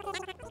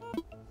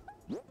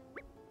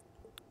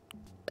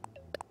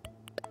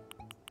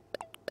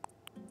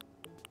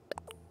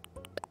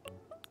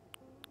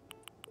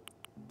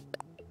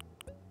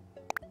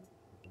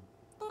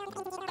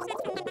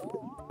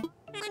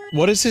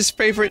 What is his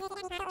favorite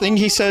thing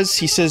he says?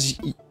 He says,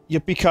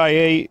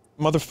 yippee-ki-yay,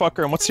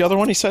 motherfucker, and what's the other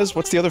one he says?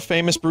 What's the other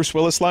famous Bruce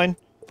Willis line?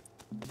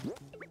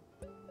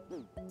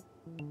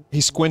 He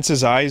squints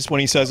his eyes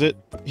when he says it.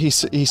 He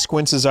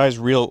squints his eyes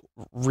real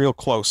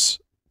close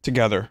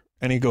together,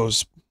 and he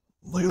goes,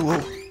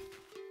 little...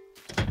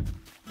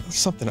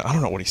 something, I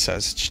don't know what he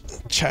says.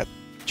 Chat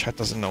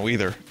doesn't know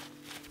either.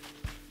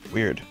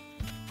 Weird.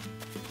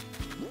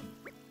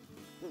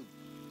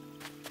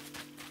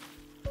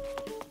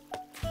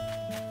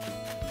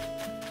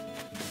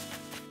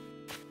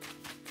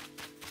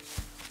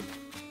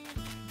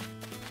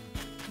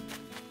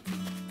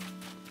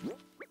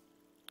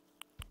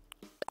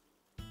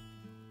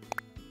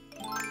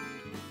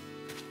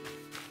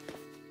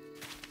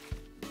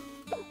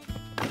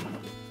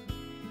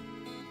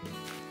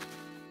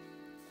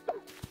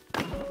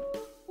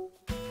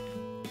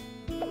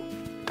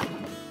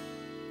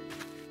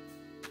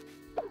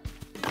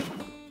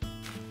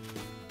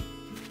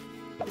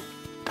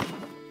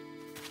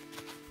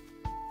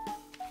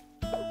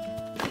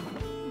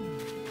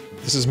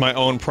 This is my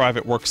own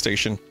private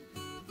workstation.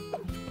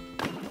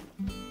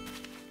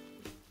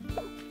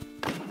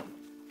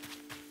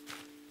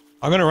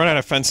 I'm gonna run out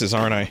of fences,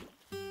 aren't I?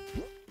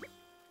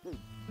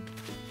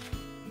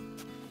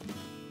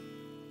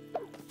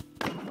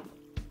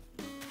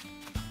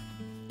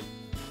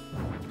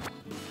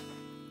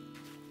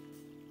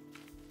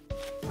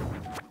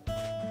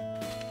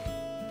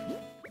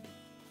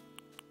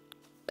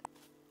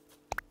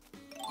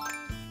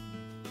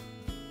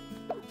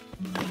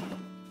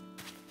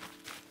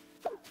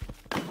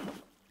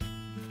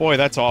 Boy,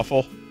 that's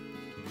awful.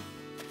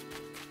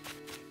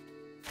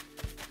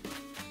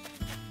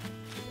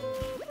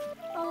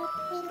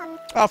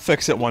 I'll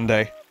fix it one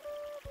day.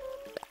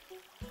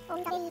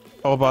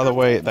 Oh, by the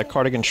way, that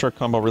cardigan shirt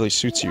combo really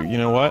suits you. You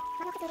know what?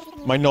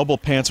 My noble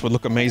pants would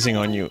look amazing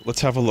on you.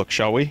 Let's have a look,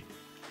 shall we?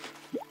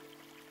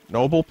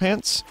 Noble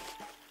pants?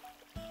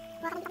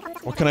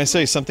 What can I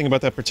say? Something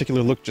about that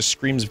particular look just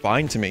screams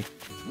Vine to me.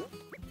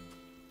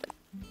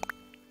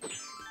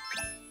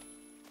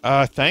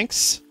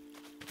 Thanks?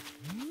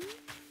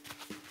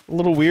 A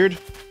little weird.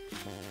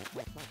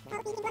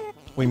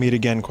 We meet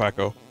again,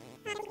 Quacko.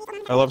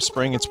 I love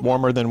spring. It's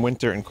warmer than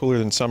winter and cooler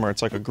than summer.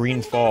 It's like a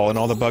green fall, and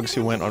all the bugs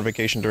who went on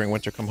vacation during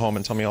winter come home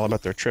and tell me all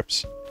about their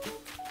trips.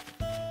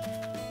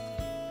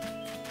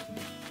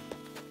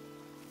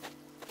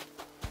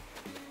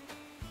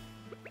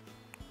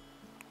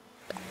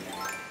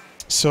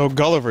 So,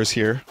 Gulliver's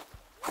here.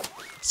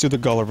 Let's do the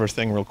Gulliver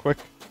thing real quick.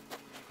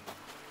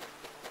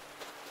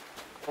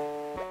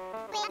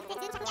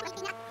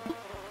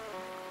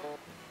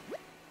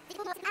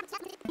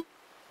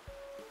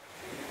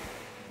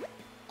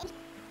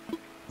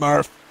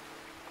 Marf.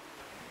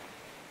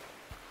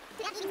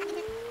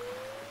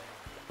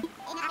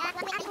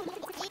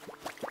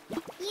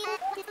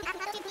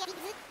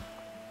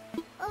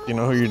 You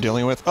know who you're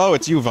dealing with? Oh,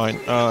 it's you, Vine.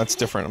 It's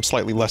different. I'm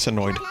slightly less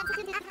annoyed.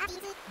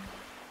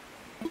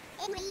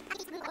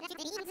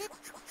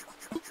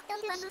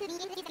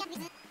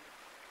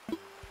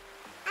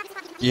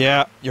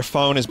 Yeah, your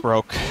phone is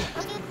broke.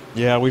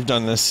 Yeah, we've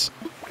done this.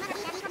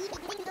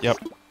 Yep,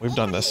 we've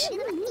done this.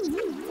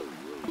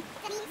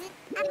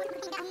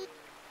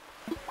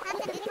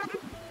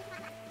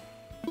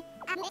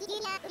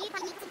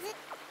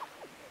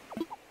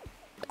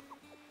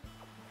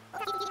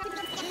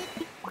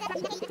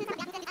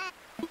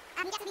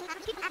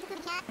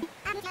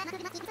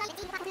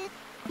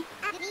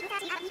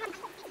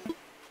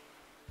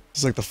 This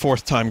is like the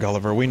fourth time,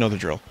 Gulliver. We know the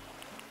drill.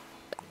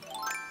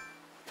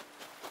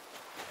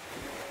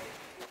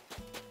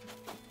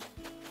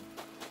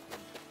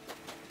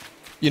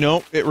 You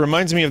know, it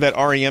reminds me of that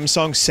REM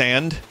song,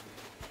 Sand,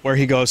 where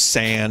he goes,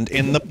 Sand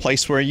in the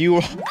place where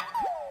you...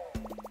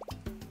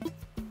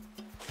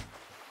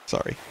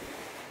 Sorry.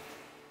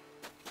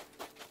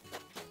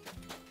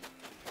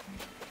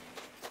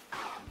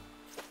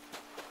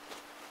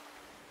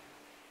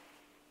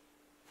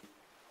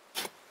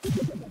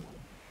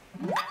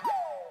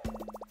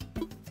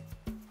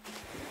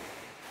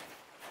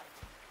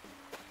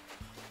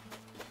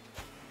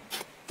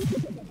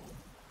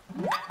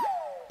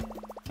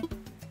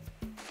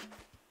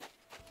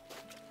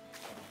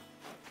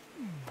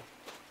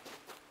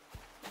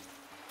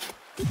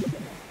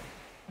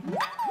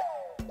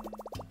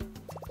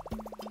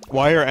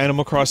 Why are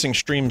Animal Crossing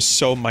streams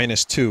so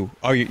 -2?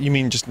 Oh, you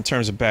mean just in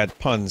terms of bad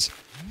puns.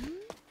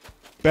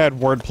 Bad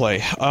wordplay.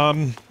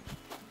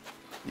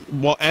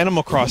 Well,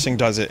 Animal Crossing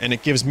does it, and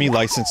it gives me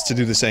license to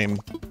do the same,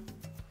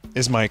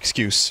 is my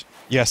excuse.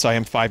 Yes, I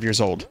am 5 years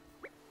old.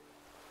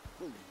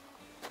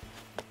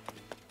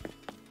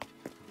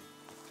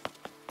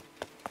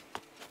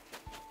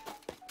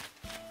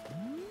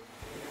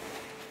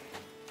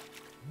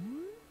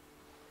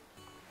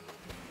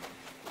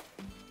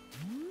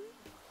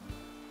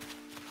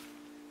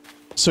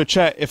 So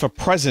chat, if a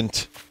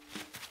present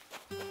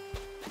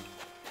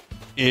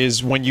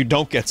is when you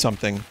don't get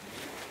something,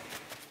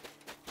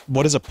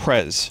 what is a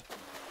prez?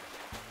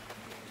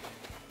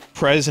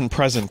 Prez and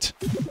present.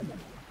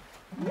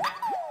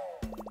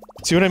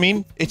 See what I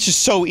mean? It's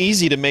just so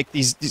easy to make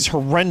these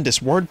horrendous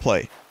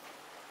wordplay.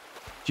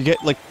 Do you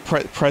get, like,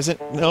 present?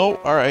 No?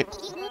 Alright.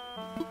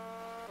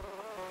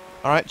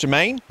 Alright,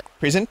 Jermaine,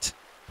 present.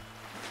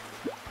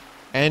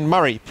 And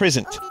Murray,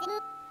 present.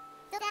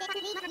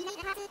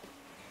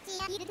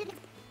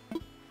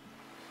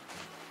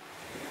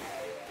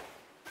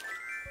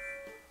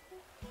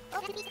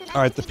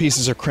 Alright, the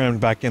pieces are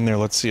crammed back in there.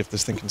 Let's see if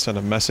this thing can send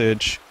a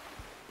message.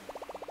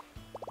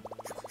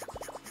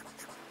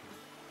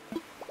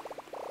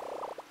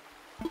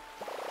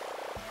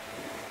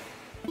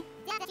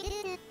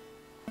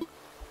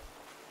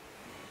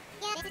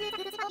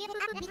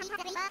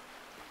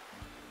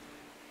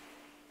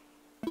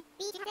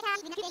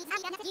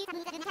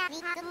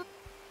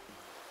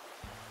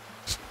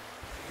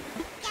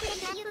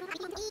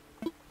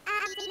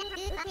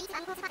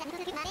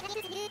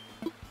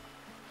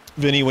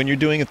 Vinny, when you're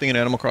doing a thing in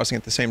Animal Crossing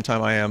at the same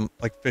time I am,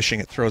 like fishing,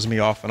 it throws me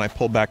off and I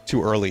pull back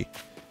too early.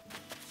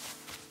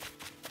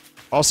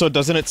 Also,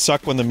 doesn't it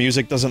suck when the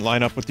music doesn't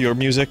line up with your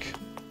music?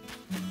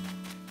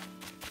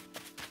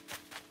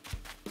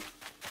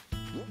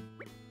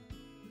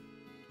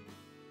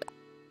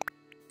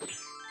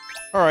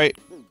 Alright.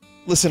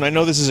 Listen, I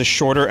know this is a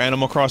shorter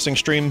Animal Crossing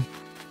stream.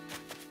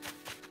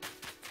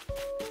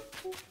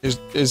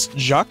 Is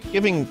Jacques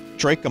giving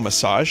Drake a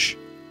massage?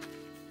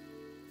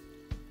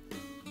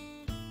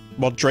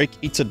 While Drake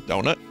eats a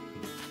donut?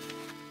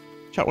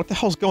 Chat, what the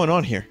hell's going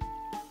on here? I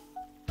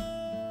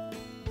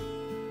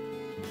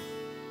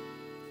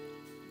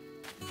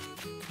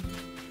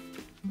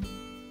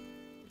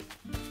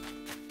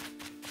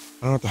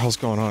don't know what the hell's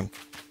going on.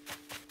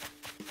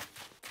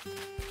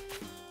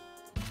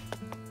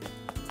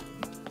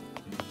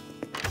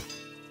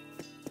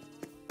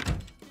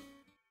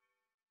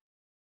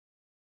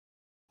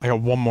 I got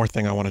one more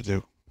thing I want to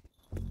do.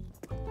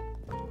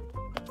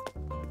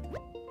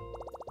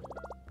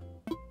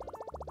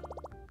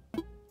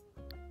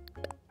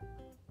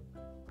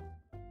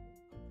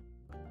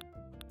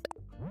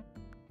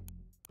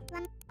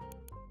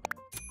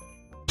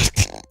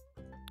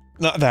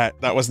 Not that.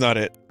 That was not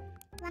it.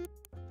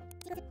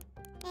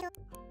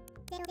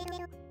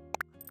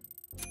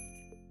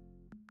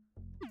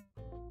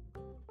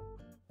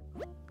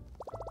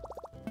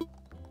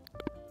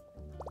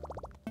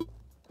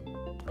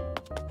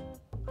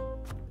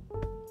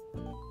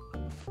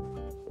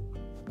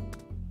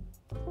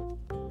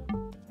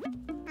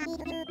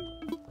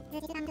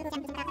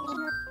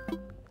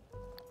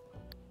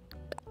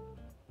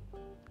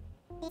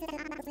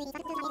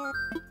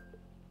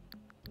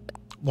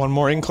 One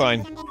more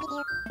incline.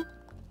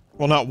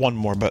 Well, not one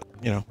more, but,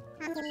 you know,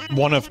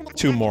 one of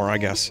two more, I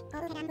guess.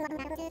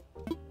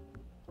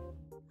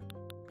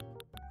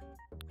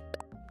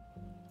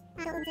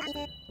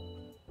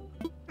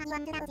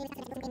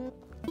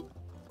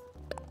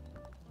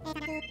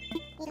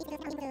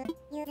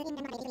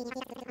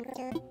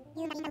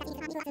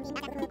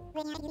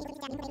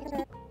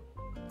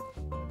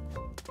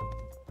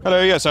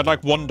 Hello, yes, I'd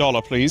like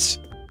 $1, please.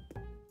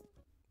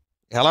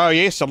 Hello,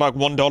 yes, I'd like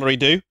 $1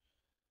 do.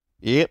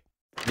 Yep.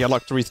 Yeah, I'd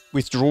like to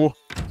withdraw.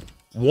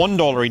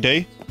 $1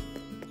 do.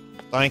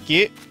 Thank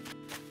you.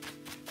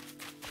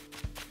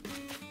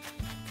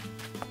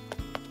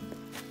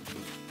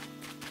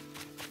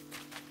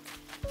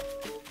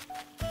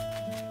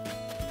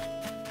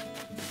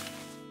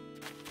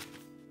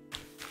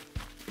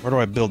 Where do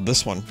I build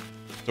this one?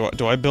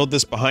 Do I build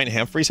this behind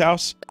Humphrey's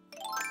house?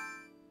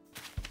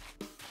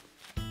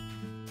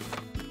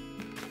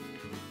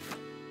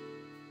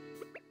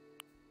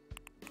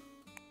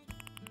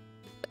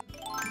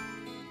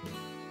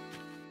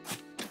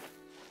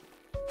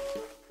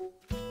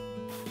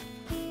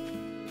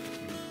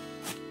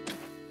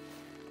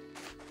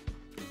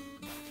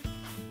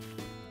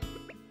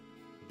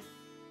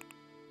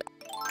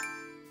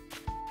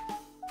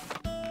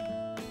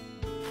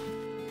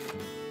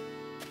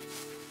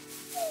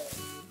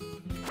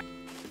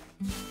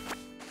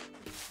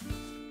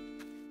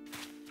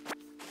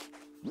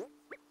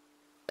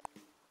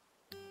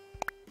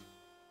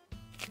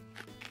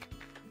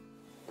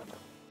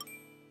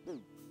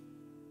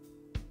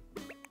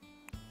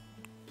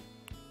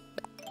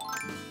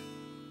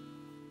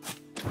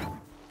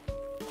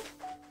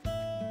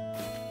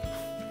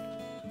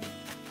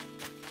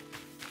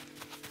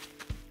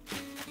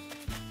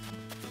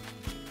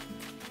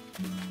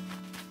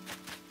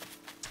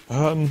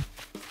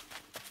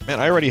 Man,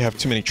 I already have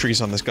too many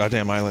trees on this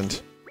goddamn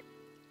island.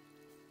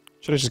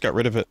 Should've just got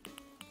rid of it.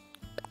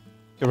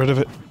 Get rid of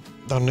it.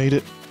 Don't need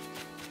it.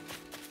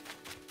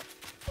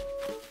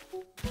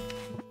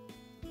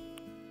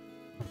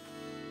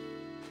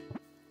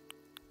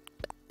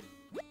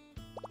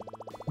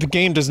 The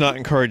game does not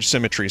encourage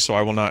symmetry, so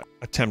I will not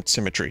attempt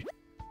symmetry.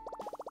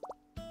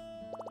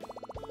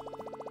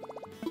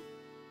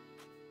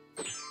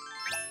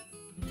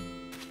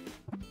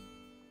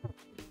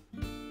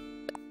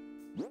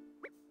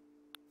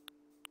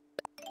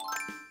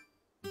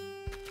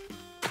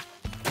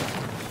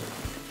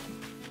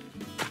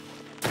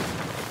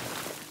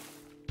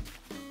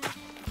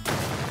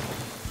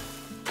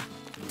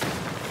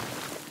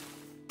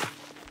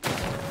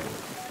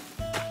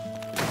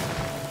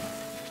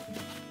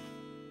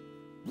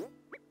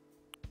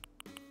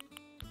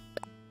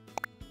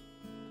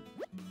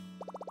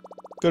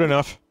 Good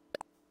enough.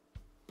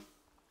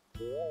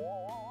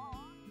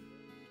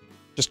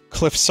 Just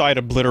cliffside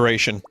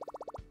obliteration.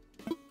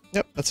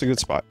 Yep, that's a good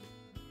spot.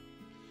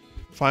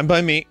 Fine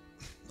by me.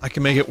 I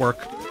can make it work.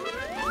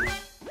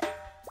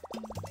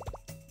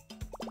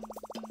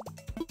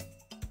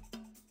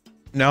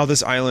 Now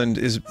this island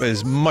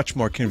is much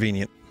more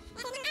convenient.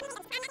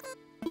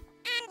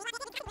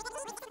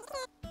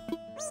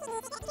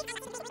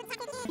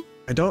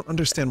 I don't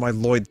understand why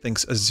Lloyd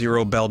thinks a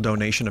 0 bell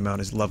donation amount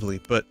is lovely,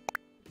 but,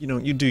 you know,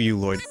 you do you,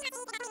 Lloyd.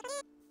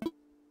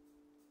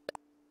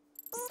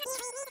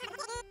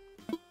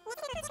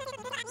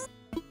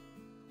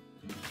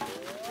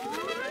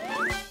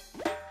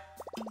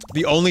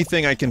 The only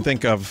thing I can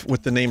think of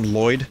with the name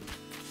Lloyd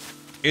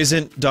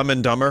isn't Dumb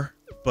and Dumber,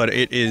 but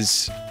it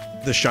is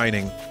The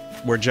Shining,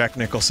 where Jack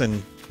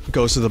Nicholson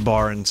goes to the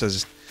bar and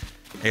says,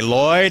 "Hey,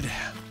 Lloyd!"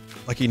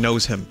 Like he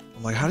knows him.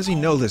 I'm like, how does he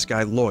know this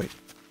guy, Lloyd?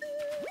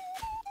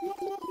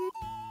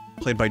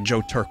 Played by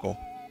Joe Turkel.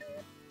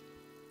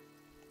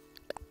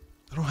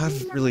 I don't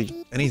have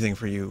really anything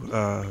for you,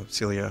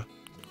 Celia.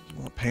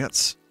 You want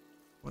pants?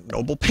 Want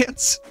noble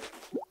pants?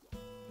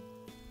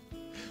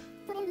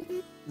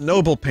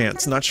 Noble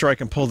pants. Not sure I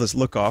can pull this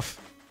look off.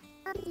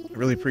 I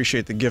really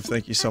appreciate the gift.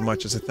 Thank you so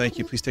much. As a thank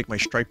you, please take my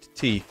striped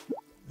tee.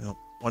 You know,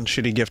 one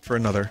shitty gift for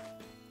another.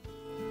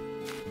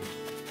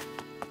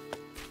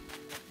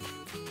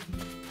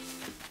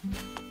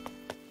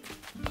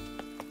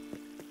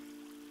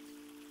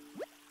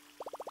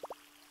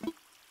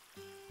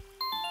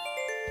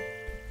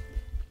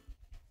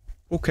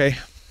 Okay.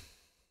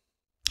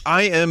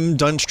 I am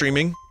done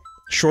streaming.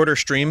 Shorter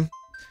stream.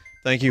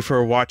 Thank you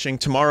for watching.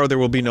 Tomorrow there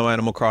will be no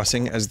Animal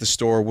Crossing, as the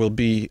store will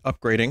be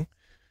upgrading.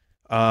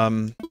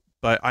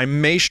 But I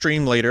may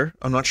stream later.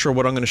 I'm not sure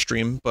what I'm going to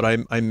stream, but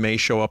I may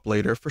show up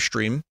later for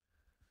stream.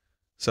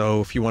 So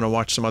if you want to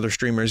watch some other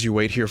streamers, you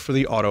wait here for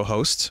the auto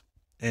host.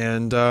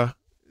 And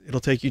it'll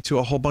take you to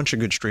a whole bunch of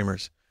good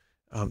streamers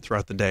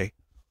throughout the day.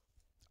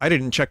 I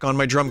didn't check on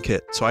my drum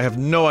kit, so I have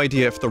no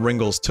idea if the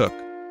Ringles took.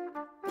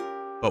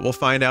 But we'll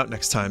find out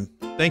next time.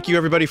 Thank you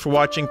everybody for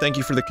watching. Thank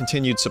you for the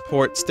continued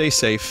support. Stay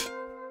safe.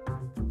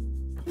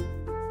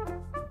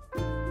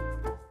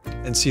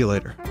 And see you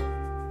later.